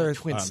Color,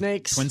 Twin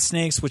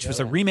Snakes, which was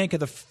a remake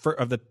of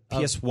the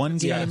PS1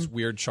 game. Yeah, it's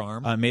weird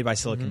charm made by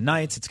Silicon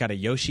Knights. It's got a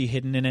Yoshi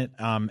hidden in it,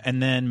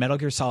 and then Metal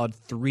Gear Solid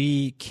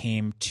 3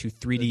 came to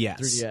 3DS.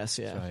 3DS,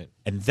 yeah. Right.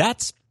 And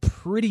that's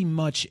pretty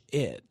much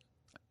it,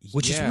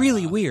 which is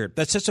really weird.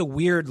 That's just a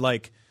weird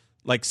like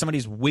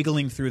somebody's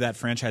wiggling through that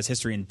franchise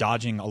history and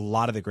dodging a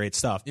lot of the great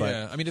stuff. But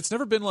yeah, I mean, it's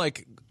never been I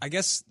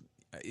guess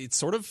it's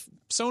sort of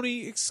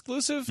Sony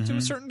exclusive to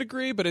a certain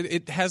degree, but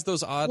it has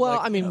those odd.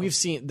 Well, we've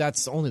seen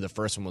that's only the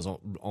first one was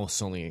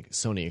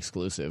Sony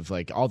exclusive.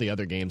 Like all the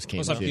other games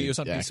came to it was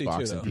on PC Xbox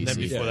too, and though. And then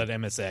PC. before that,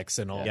 MSX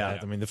and all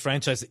that. I mean, the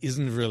franchise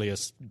isn't really a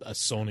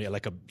Sony,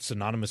 like a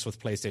synonymous with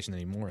PlayStation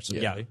anymore. So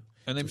really.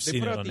 And they seen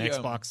put it out on the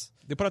Xbox.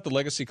 They put out the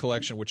Legacy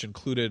Collection, which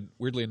included,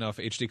 weirdly enough,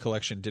 HD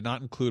Collection did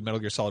not include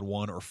Metal Gear Solid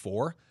 1 or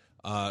 4.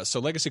 So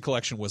Legacy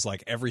Collection was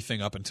like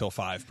everything up until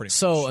 5, pretty much.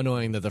 So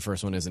annoying that the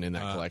first one isn't in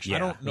that collection. I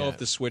don't know if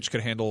the Switch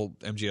could handle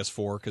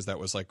MGS4 because that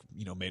was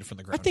made from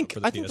the ground. I think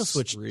up for the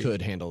Switch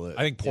could handle it.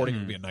 I think porting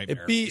would be a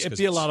nightmare. It'd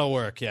be a lot of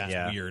work.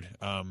 Yeah. It's weird.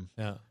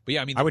 But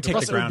yeah, I mean, I would take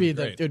the ground.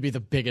 It would be the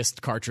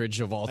biggest cartridge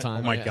of all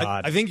time. Oh my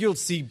god! I think you'll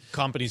see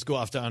companies go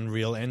after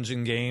Unreal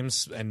Engine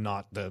games and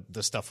not the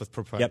stuff with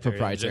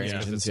proprietary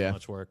engines. It's so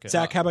much work.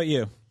 Zach, how about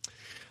you?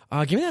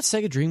 Give me that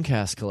Sega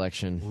Dreamcast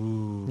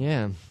collection. Ooh.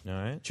 Yeah. All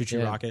right.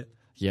 Choo-Choo Rocket.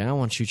 Yeah, I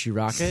want Choo Choo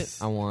Rocket.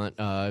 I want,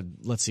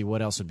 let's see,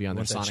 what else would be on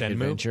there? Want that Sonic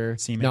Shenmue? Adventure.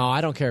 Seaman? No,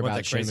 I don't care Want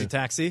about that Crazy Shenmue.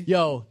 Taxi?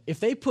 Yo,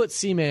 if they put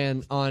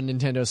Seaman on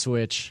Nintendo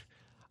Switch,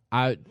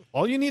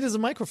 All you need is a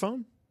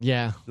microphone.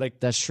 yeah, Like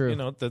that's true.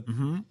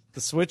 The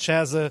Switch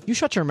has a You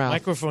shut your mouth.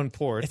 microphone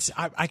port. It's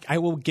I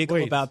will giggle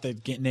Wait. about the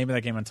name of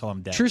that game until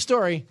I'm dead. True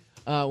story.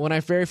 When I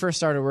very first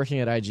started working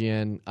at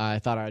IGN, I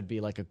thought I'd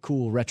be like a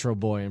cool retro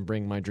boy and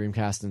bring my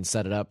Dreamcast and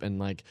set it up and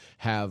like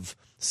have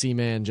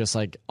Seaman just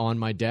like on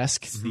my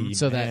desk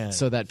so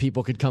that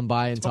people could come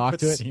by and talk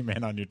to it.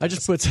 Seaman on your I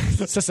just put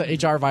it's just an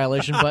HR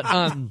violation,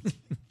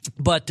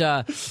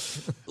 but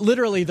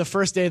literally the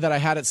first day that I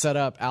had it set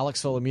up,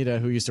 Alex Solomita,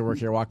 who used to work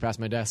here, walked past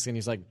my desk and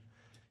he's like,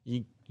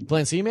 "You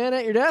playing Seaman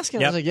at your desk?"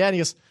 And I was like, "Yeah." And he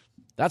goes,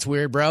 "That's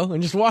weird, bro,"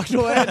 and just walked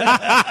away.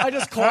 I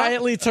just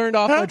quietly turned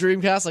off my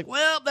Dreamcast, like,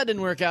 well, that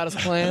didn't work out as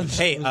planned.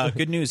 Hey,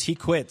 good news. He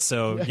quit,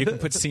 so you can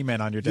put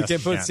Seaman on your You desk. can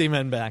put again.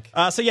 Seaman back.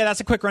 So yeah, that's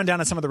a quick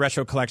rundown of some of the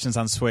retro collections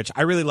on Switch.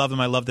 I really love them.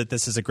 I love that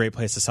this is a great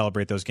place to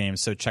celebrate those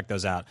games, so check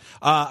those out.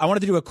 I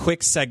wanted to do a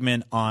quick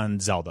segment on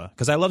Zelda,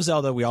 because I love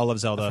Zelda. We all love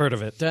Zelda. Heard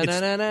of it.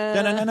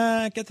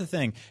 Da-na-na-na. Get the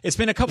thing. It's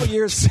been a couple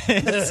years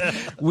since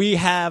we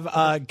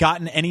have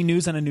gotten any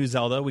news on a new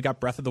Zelda. We got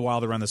Breath of the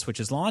Wild around the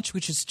Switch's launch,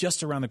 which is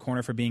just around the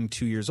corner for being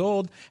 2 years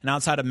old. And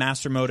outside of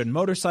Master Mode and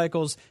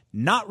motorcycles,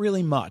 not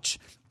really much.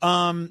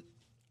 I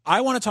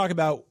want to talk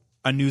about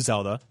a new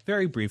Zelda,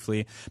 very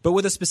briefly, but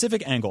with a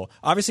specific angle.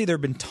 Obviously, there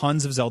have been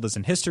tons of Zeldas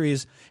in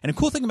histories, and a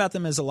cool thing about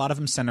them is a lot of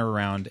them center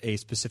around a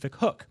specific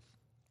hook.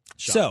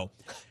 So,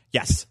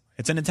 yes,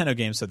 it's a Nintendo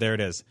game, so there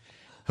it is.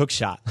 Hook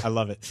shot. I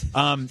love it.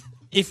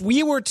 If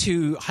we were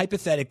to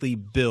hypothetically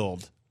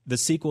build the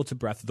sequel to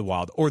Breath of the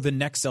Wild or the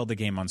next Zelda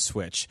game on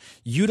Switch,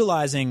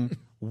 utilizing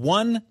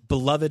one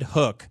beloved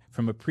hook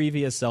from a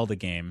previous Zelda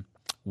game,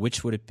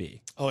 which would it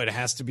be? Oh, it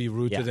has to be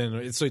rooted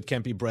in, so it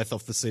can't be Breath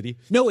of the City.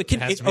 No, it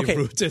can. It has to be okay,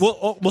 rooted.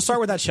 we'll start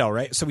with that shell,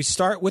 right? So we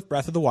start with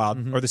Breath of the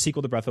Wild, or the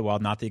sequel to Breath of the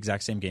Wild, not the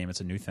exact same game.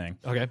 It's a new thing.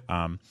 Okay.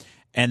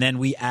 And then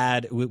we'll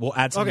add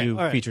some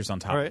new features on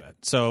top of it.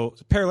 So,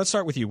 Perry, let's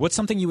start with you. What's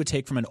something you would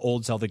take from an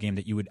old Zelda game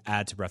that you would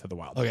add to Breath of the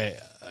Wild? Okay,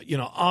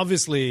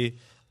 obviously,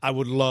 I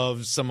would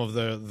love some of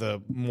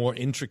the more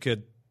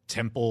intricate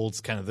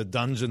temples, kind of the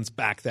dungeons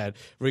back that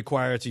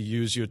require to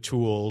use your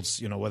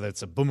tools, whether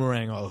it's a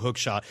boomerang or a hook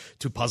shot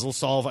to puzzle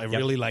solve. I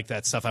really like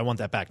that stuff. I want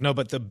that back. No,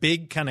 but the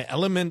big kind of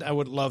element I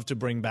would love to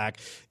bring back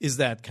is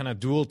that kind of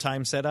dual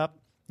time setup.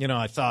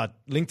 I thought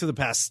Link to the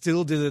Past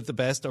still did it the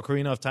best.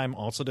 Ocarina of Time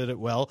also did it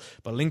well,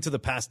 but Link to the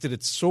Past did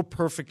it so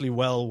perfectly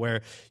well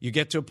where you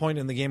get to a point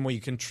in the game where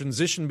you can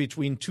transition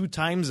between two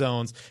time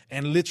zones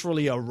and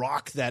literally a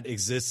rock that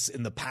exists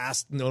in the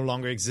past no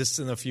longer exists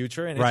in the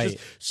future. And it's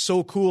just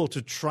so cool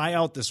to try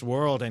out this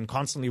world and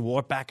constantly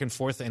warp back and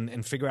forth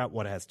and figure out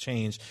what has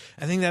changed.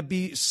 I think that'd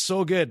be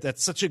so good.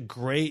 That's such a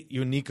great,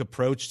 unique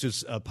approach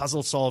to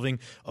puzzle solving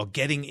or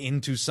getting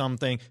into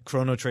something.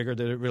 Chrono Trigger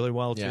did it really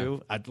well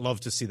too. I'd love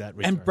to see that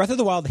return. And Breath of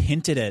the Wild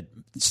hinted at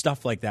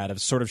stuff like that,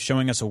 of sort of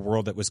showing us a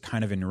world that was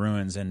kind of in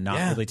ruins and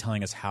not really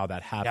telling us how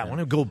that happened. Yeah, I want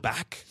to go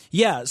back.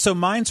 Yeah, so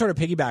mine sort of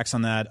piggybacks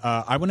on that.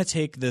 I want to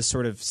take this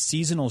sort of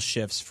seasonal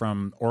shifts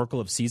from Oracle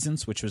of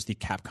Seasons, which was the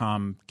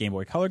Capcom Game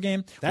Boy Color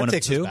game. That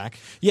takes us back.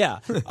 Yeah,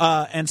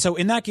 and so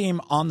in that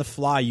game, on the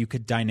fly, you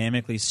could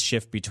dynamically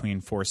shift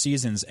between 4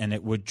 seasons, and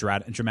it would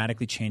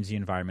dramatically change the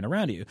environment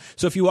around you.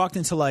 So if you walked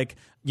into like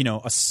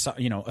a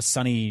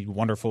sunny,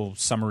 wonderful,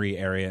 summery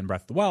area in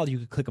Breath of the Wild, you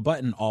could click a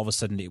button, all of a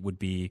sudden it would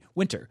be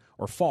winter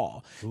or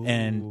fall.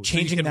 And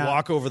changing so you can that,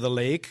 walk over the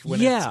lake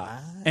when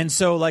and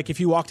so like if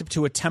you walked up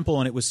to a temple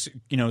and it was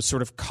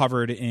sort of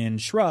covered in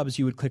shrubs,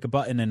 you would click a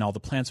button and all the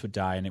plants would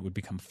die and it would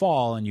become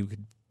fall, and you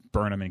could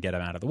burn them and get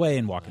them out of the way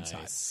and walk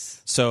inside.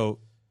 So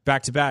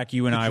back to back,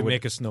 you and I would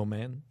make a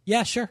snowman.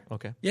 Yeah, sure.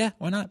 Okay. Yeah,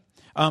 why not?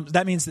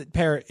 That means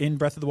that in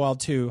Breath of the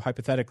Wild 2,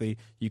 hypothetically,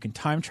 you can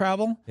time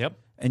travel. Yep.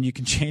 And you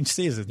can change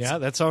seasons. Yeah,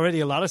 that's already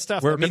a lot of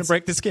stuff. We're going to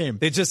break this game.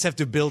 They just have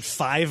to build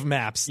 5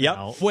 maps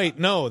now. Wait,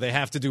 no, they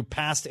have to do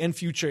past and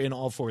future in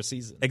all 4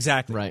 seasons.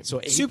 Exactly. Right. So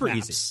 8 super maps.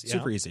 easy.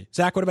 Super easy.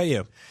 Zach, what about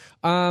you?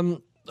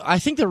 I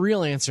think the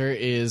real answer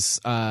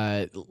is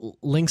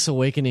Link's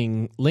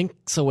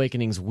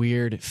Awakening's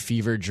weird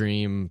fever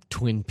dream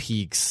Twin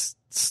Peaks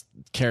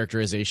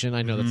characterization.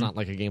 I know that's not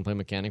like a gameplay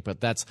mechanic, but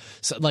that's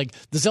like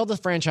the Zelda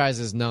franchise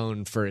is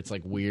known for its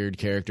like weird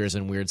characters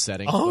and weird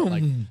settings. But,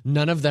 like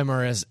none of them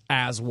are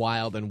as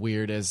wild and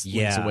weird as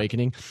Link's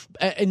Awakening.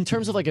 In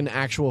terms of like an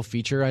actual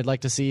feature, I'd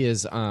like to see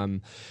is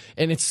and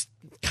it's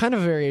kind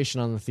of a variation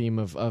on the theme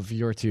of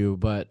your two,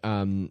 but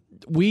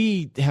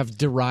we have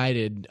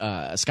derided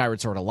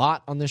Skyward Sword a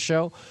lot on this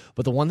show.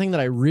 But the one thing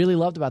that I really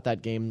loved about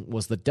that game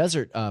was the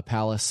Desert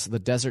Palace, the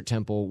Desert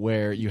Temple,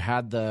 where you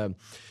had the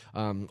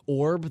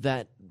orb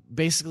that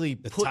basically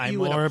put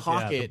you in a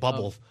pocket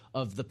bubble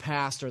of the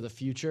past or the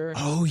future.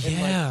 Oh, yeah.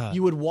 And, like,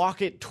 you would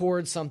walk it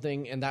towards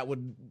something, and that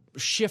would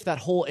shift that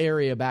whole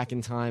area back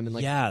in time. And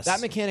like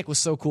that mechanic was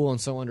so cool and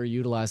so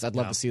underutilized. I'd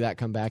love to see that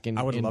come back and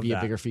be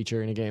a bigger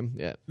feature in a game.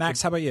 Yeah.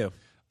 Max, how about you?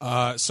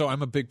 So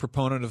I'm a big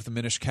proponent of the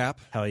Minish Cap.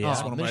 Hell yeah.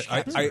 It's one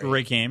of my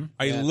great game.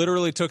 I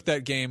literally took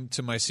that game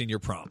to my senior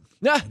prom.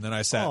 And then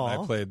I sat and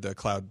I played the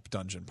Cloud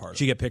Dungeon part.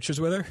 Did you get pictures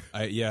with her?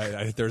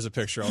 There's a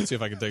picture. I'll see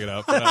if I can dig it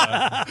up.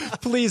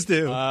 Please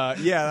do.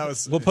 That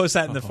was. We'll post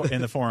that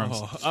in the forums.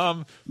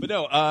 But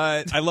no,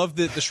 I love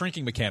the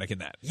shrinking mechanic in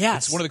that.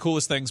 Yes, it's one of the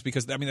coolest things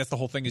because I mean that's the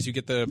whole thing is you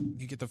get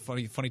the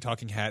funny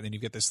talking hat and then you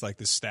get this like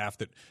this staff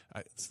that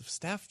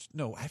staff.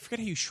 No, I forget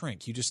how you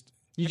shrink. You just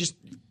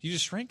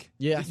shrink?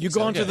 Yeah. You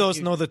go into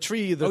those, the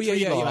tree. Oh, tree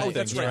yeah. Oh,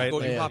 that's right. Right?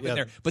 Go and pop in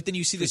there. But then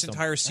you see this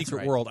entire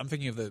secret world. I'm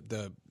thinking of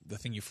the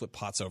thing you flip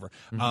pots over.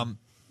 And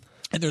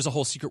there's a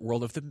whole secret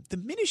world of the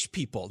Minish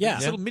people.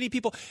 These little mini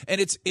people. And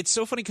it's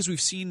so funny because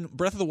we've seen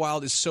Breath of the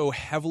Wild is so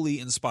heavily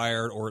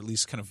inspired or at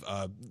least kind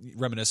of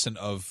reminiscent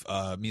of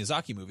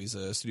Miyazaki movies,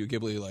 Studio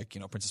Ghibli, like,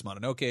 Princess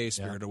Mononoke,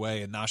 Spirited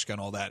Away, and Nausicaa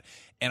and all that.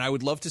 And I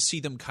would love to see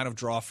them kind of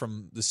draw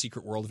from the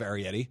secret world of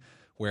Arrietty,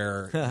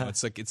 where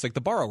it's like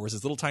the Borrowers,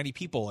 it's little tiny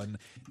people, and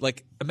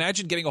like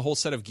imagine getting a whole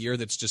set of gear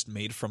that's just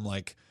made from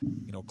like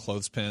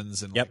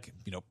clothespins and like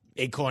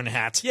acorn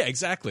hats. Yeah,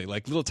 exactly,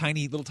 like little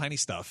tiny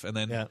stuff. And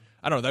then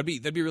I don't know,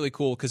 that'd be really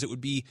cool because it would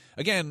be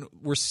again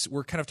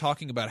we're kind of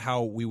talking about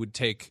how we would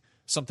take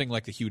something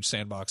like the huge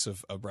sandbox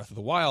of Breath of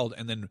the Wild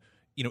and then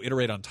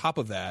iterate on top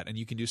of that, and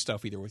you can do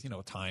stuff either with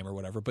time or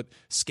whatever. But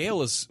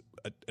scale is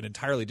an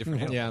entirely different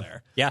animal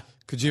there. Yeah.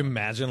 Could you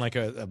imagine like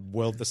a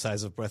world the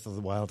size of Breath of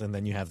the Wild, and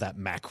then you have that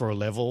macro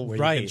level where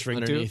you can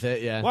shrink underneath to?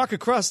 It, yeah. Walk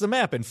across the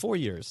map in 4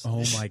 years.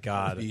 Oh my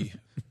God. That'd be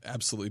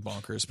absolutely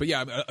bonkers. But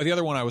yeah, the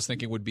other one I was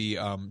thinking would be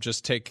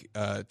just take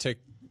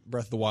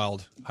Breath of the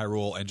Wild,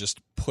 Hyrule, and just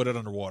put it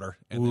underwater,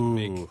 and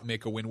then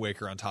make a Wind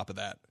Waker on top of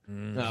that.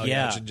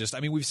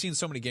 We've seen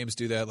so many games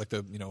do that, like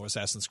the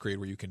Assassin's Creed,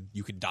 where you can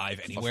dive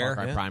anywhere.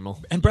 Far Cry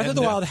Primal. And Breath of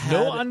the Wild had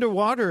no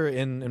underwater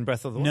in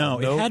Breath of the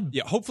Wild. No, it had.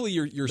 Yeah, hopefully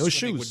your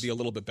swimming would be a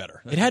little bit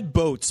better. It had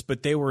boats,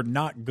 but they were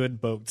not good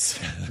boats.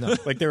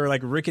 Like they were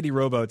like rickety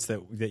rowboats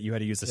that you had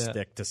to use a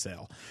stick to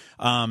sail.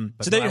 So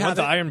there you have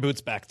the iron boots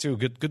back too.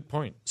 Good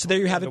point. So there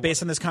you have it.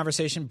 Based on this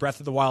conversation, Breath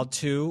of the Wild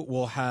 2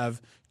 will have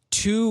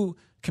 2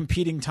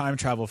 competing time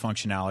travel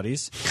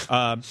functionalities,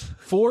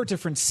 4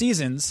 different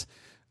seasons,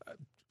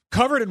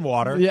 covered in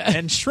water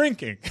and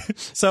shrinking.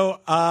 So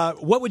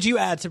what would you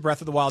add to Breath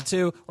of the Wild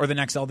 2 or the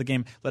next Zelda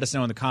game? Let us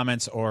know in the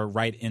comments or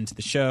write into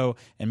the show,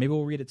 and maybe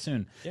we'll read it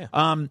soon. Yeah.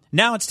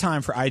 Now it's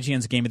time for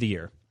IGN's Game of the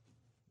Year.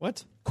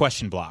 What?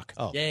 Question Block.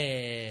 Oh.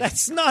 Yeah.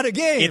 That's not a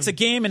game. It's a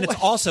game, and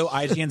it's also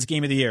IGN's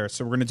Game of the Year.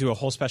 So we're going to do a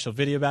whole special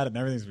video about it, and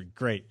everything's going to be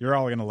great. You're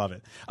all going to love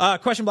it.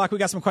 Question Block, we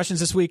got some questions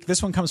this week.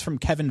 This one comes from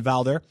Kevin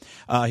Valder.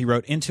 He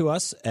wrote into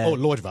us.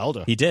 Lord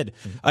Valder. He did.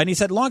 And he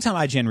said, longtime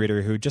IGN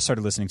reader who just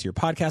started listening to your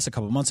podcast a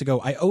couple months ago.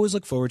 I always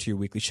look forward to your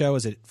weekly show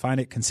as I find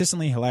it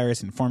consistently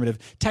hilarious and informative.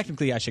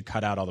 Technically, I should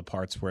cut out all the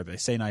parts where they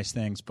say nice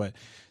things, but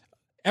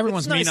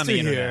everyone's It's mean nice on the to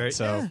internet. hear.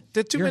 So Yeah,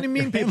 there are too many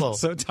mean people.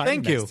 So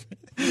Thank you.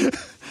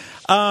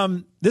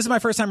 This is my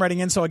first time writing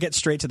in, so I'll get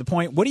straight to the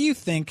point. What do you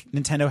think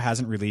Nintendo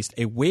hasn't released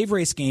a Wave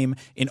Race game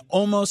in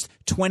almost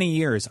 20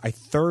 years? I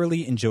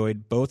thoroughly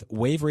enjoyed both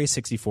Wave Race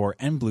 64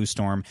 and Blue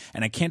Storm,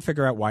 and I can't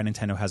figure out why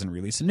Nintendo hasn't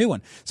released a new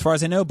one. As far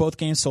as I know, both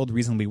games sold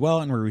reasonably well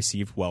and were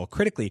received well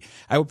critically.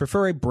 I would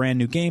prefer a brand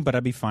new game, but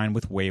I'd be fine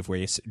with Wave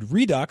Race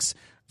Redux,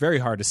 very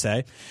hard to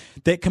say,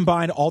 that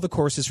combined all the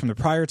courses from the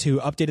prior two,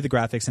 updated the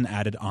graphics, and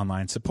added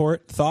online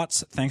support.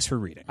 Thoughts? Thanks for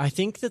reading. I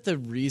think that the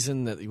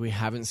reason that we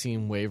haven't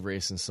seen Wave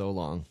Race in so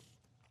long.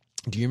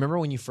 Do you remember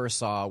when you first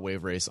saw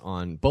Wave Race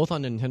on both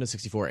on Nintendo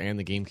 64 and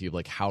the GameCube,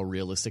 like how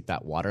realistic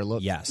that water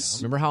looked?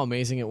 Yes. Remember how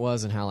amazing it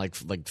was and how like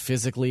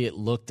physically it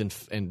looked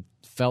and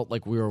felt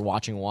like we were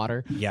watching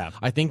water? Yeah.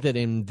 I think that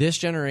in this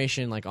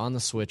generation, like on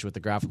the Switch with the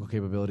graphical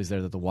capabilities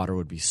there, that the water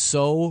would be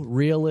so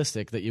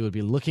realistic that you would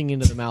be looking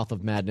into the mouth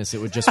of madness.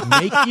 It would just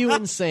make you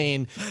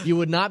insane. You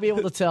would not be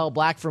able to tell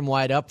black from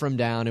white, up from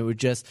down. It would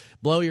just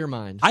blow your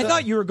mind. I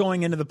thought you were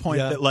going into the point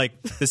that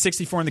like the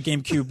 64 and the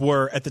GameCube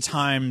were at the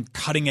time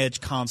cutting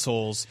edge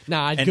consoles.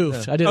 Nah, I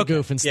goofed. I did a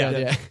goof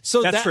instead. Yeah.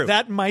 So That's true.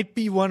 that might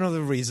be one of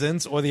the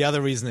reasons, or the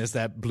other reason is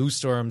that Blue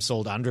Storm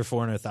sold under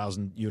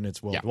 400,000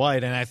 units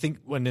worldwide. And I think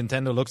when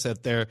Nintendo looks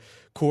at their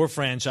core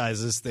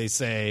franchises, they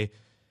say,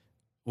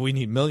 we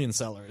need million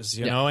sellers,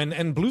 you know,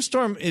 and Blue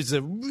Storm is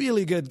a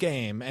really good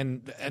game,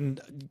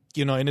 and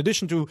you know, in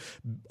addition to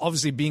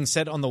obviously being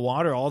set on the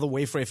water, all the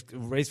Wave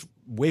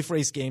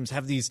Race games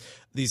have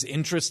these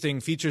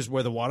interesting features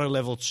where the water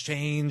levels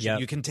change. Yep.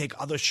 And you can take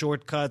other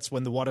shortcuts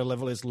when the water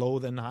level is low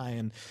than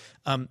high,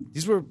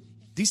 and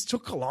these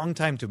took a long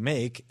time to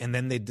make, and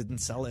then they didn't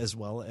sell as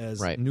well as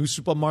New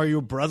Super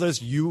Mario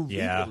Brothers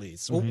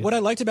re-release. Well, what I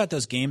liked about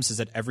those games is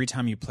that every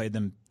time you played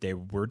them, they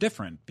were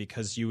different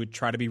because you would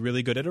try to be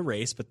really good at a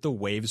race, but the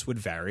waves would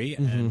vary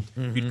and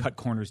you'd cut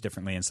corners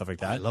differently and stuff like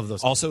that. I love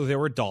those. Also, there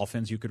were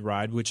dolphins you could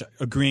ride, which,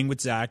 agreeing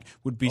with Zach,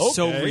 would be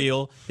so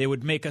real. They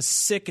would make us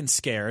sick and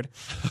scared,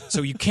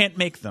 so you can't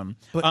make them.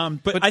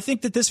 But I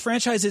think that this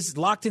franchise is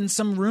locked in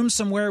some room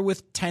somewhere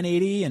with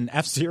 1080 and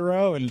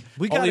F-Zero and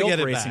We all gotta the old get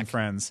it racing back.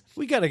 friends.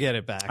 We got to get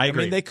it back. I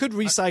agree. mean, they could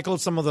recycle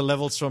some of the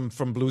levels from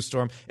Blue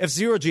Storm.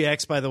 F-Zero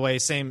GX, by the way,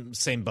 same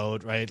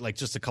boat, right? Like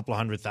just a couple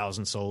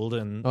 100,000 sold.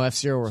 And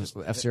F-Zero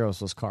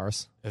was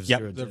cars.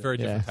 F-Zero They're very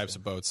different types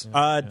of boats.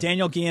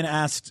 Daniel Guillen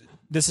asked,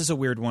 this is a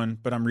weird one,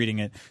 but I'm reading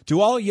it.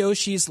 Do all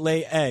Yoshis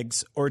lay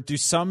eggs, or do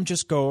some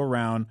just go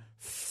around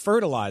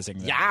fertilizing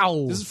them?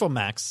 Yow! This is for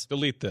Max.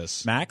 Delete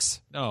this. Max?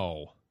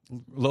 No.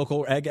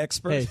 Local egg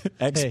expert? Hey,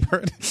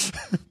 Expert?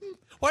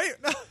 Why?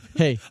 No.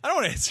 Hey, I don't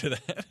want to answer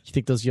that. you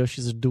think those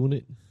Yoshis are doing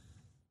it?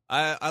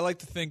 I like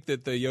to think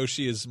that the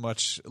Yoshi is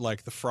much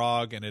like the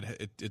frog, and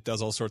it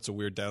does all sorts of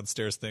weird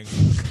downstairs things.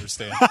 I don't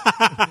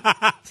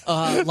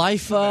understand.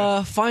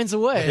 Life finds a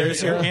way.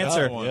 There's your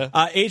answer.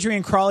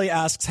 Adrian Crawley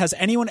asks, has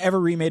anyone ever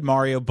remade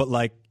Mario, but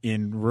like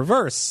in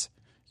reverse?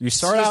 You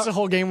start It's out just a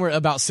whole game where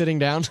about sitting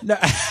down.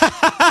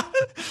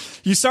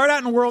 You start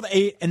out in World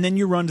 8, and then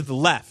you run to the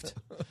left.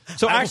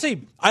 So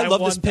actually, I love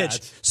this want pitch.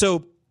 that.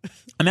 So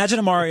imagine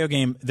a Mario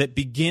game that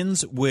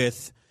begins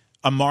with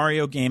a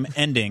Mario game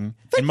ending,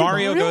 and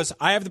Mario goes,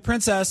 I have the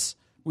princess.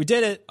 We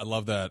did it. I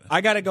love that.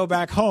 I got to go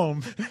back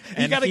home.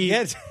 And gotta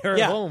get her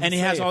home and he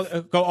has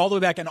go all the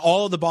way back, and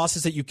all of the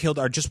bosses that you killed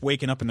are just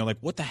waking up, and they're like,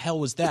 "What the hell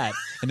was that?"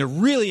 And they're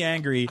really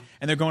angry,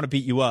 and they're going to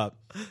beat you up.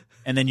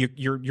 And then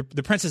you're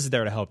the princess is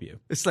there to help you.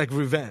 It's like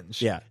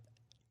revenge. Yeah.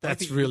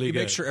 That's really you good.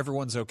 make sure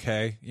everyone's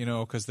okay, you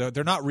know, because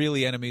they're not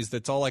really enemies.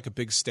 That's all like a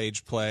big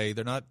stage play.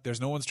 They're not. There's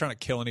no one's trying to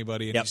kill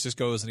anybody, and he just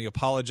goes and he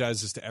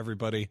apologizes to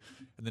everybody,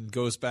 and then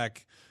goes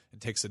back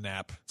and takes a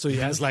nap. So he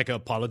has like a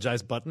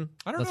apologize button.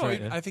 I don't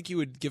know. I think you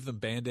would give them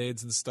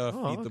Band-Aids and stuff.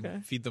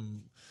 Feed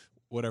them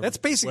whatever. That's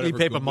basically whatever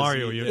Paper Goombas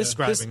Mario eat. you're Yeah.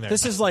 describing there.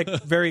 This is like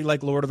very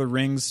like Lord of the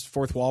Rings,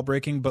 fourth wall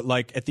breaking, but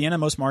like at the end of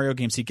most Mario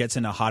games, he gets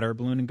in a hot air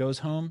balloon and goes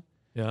home.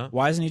 Yeah.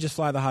 Why doesn't he just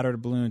fly the hot air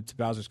balloon to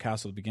Bowser's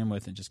castle to begin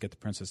with and just get the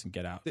princess and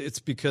get out? It's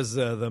because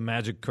the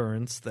magic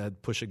currents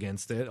that push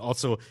against it.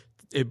 Also,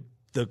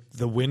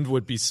 the wind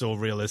would be so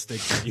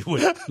realistic that you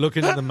would look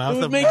into the mouth It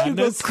would of make you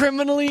go madness.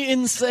 criminally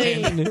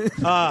insane.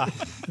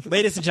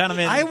 Ladies and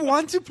gentlemen, I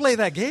want to play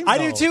that game. I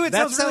do though. too. It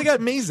that sounds really good.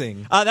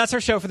 Amazing. That's our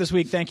show for this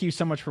week. Thank you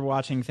so much for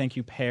watching. Thank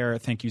you, Pear.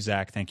 Thank you,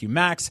 Zach. Thank you,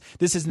 Max.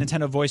 This is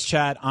Nintendo Voice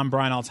Chat. I'm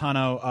Brian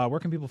Altano.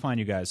 Where can people find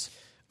you guys?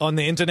 On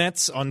the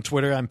internets, on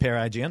Twitter, I'm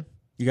PearIGN.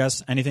 You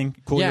guys, anything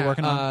cool you're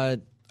working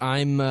on?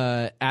 I'm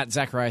at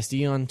Zacharias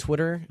D on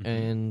Twitter,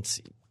 and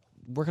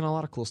working on a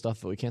lot of cool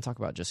stuff that we can't talk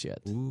about just yet.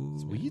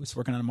 Sweet. He's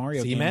working on a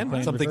Mario game.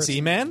 Seaman? Something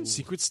Seaman?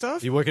 Secret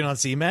stuff? You working on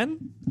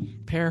Seaman?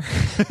 Pair.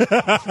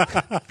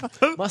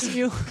 Must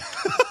you?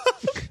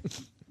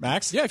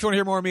 Max? Yeah, if you want to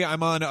hear more of me,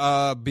 I'm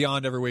on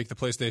Beyond every week, the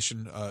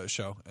PlayStation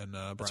show, and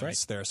Brian's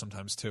right. there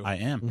sometimes too. I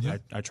am. Yeah.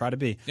 I try to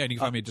be. Yeah, and you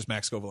can find me just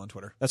Max Scoville on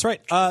Twitter. That's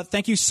right.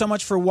 Thank you so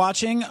much for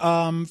watching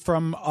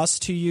from us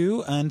to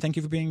you, and thank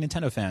you for being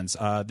Nintendo fans.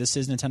 This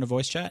is Nintendo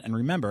Voice Chat, and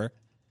remember,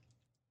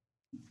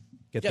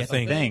 Get the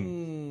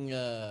thing.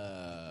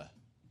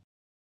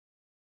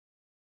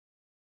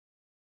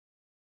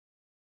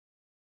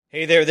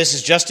 Hey there, this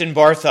is Justin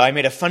Bartha. I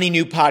made a funny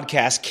new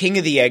podcast, King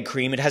of the Egg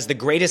Cream. It has the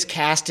greatest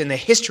cast in the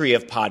history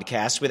of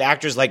podcasts with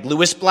actors like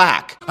Louis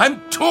Black. I'm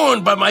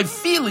torn by my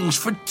feelings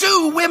for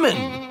two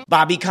women.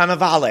 Bobby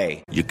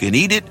Cannavale. You can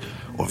eat it,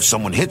 or if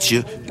someone hits you,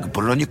 you can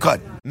put it on your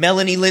cut.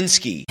 Melanie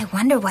Linsky. I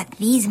wonder what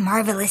these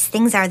marvelous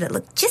things are that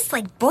look just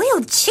like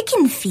boiled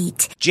chicken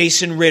feet.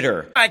 Jason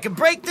Ritter. I can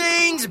break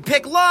things and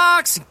pick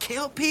locks and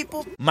kill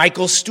people.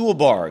 Michael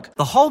Stuhlbarg.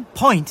 The whole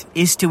point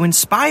is to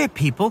inspire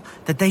people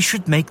that they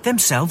should make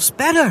themselves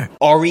better.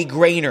 Ari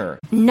Grainer.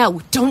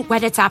 No, don't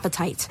whet its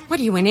appetite.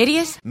 What are you, an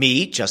idiot?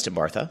 Me, Justin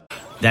Bartha.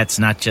 That's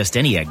not just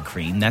any egg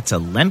cream, that's a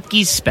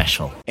Lemke's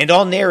special. And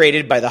all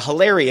narrated by the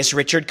hilarious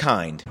Richard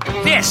Kind.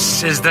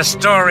 This is the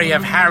story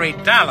of Harry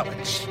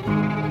Dalowitz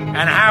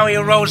and how he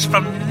rose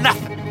from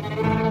nothing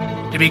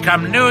to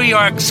become New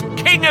York's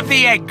King of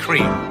the Egg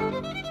Cream.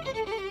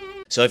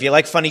 So if you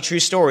like funny true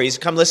stories,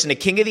 come listen to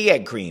King of the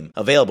Egg Cream,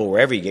 available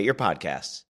wherever you get your podcasts.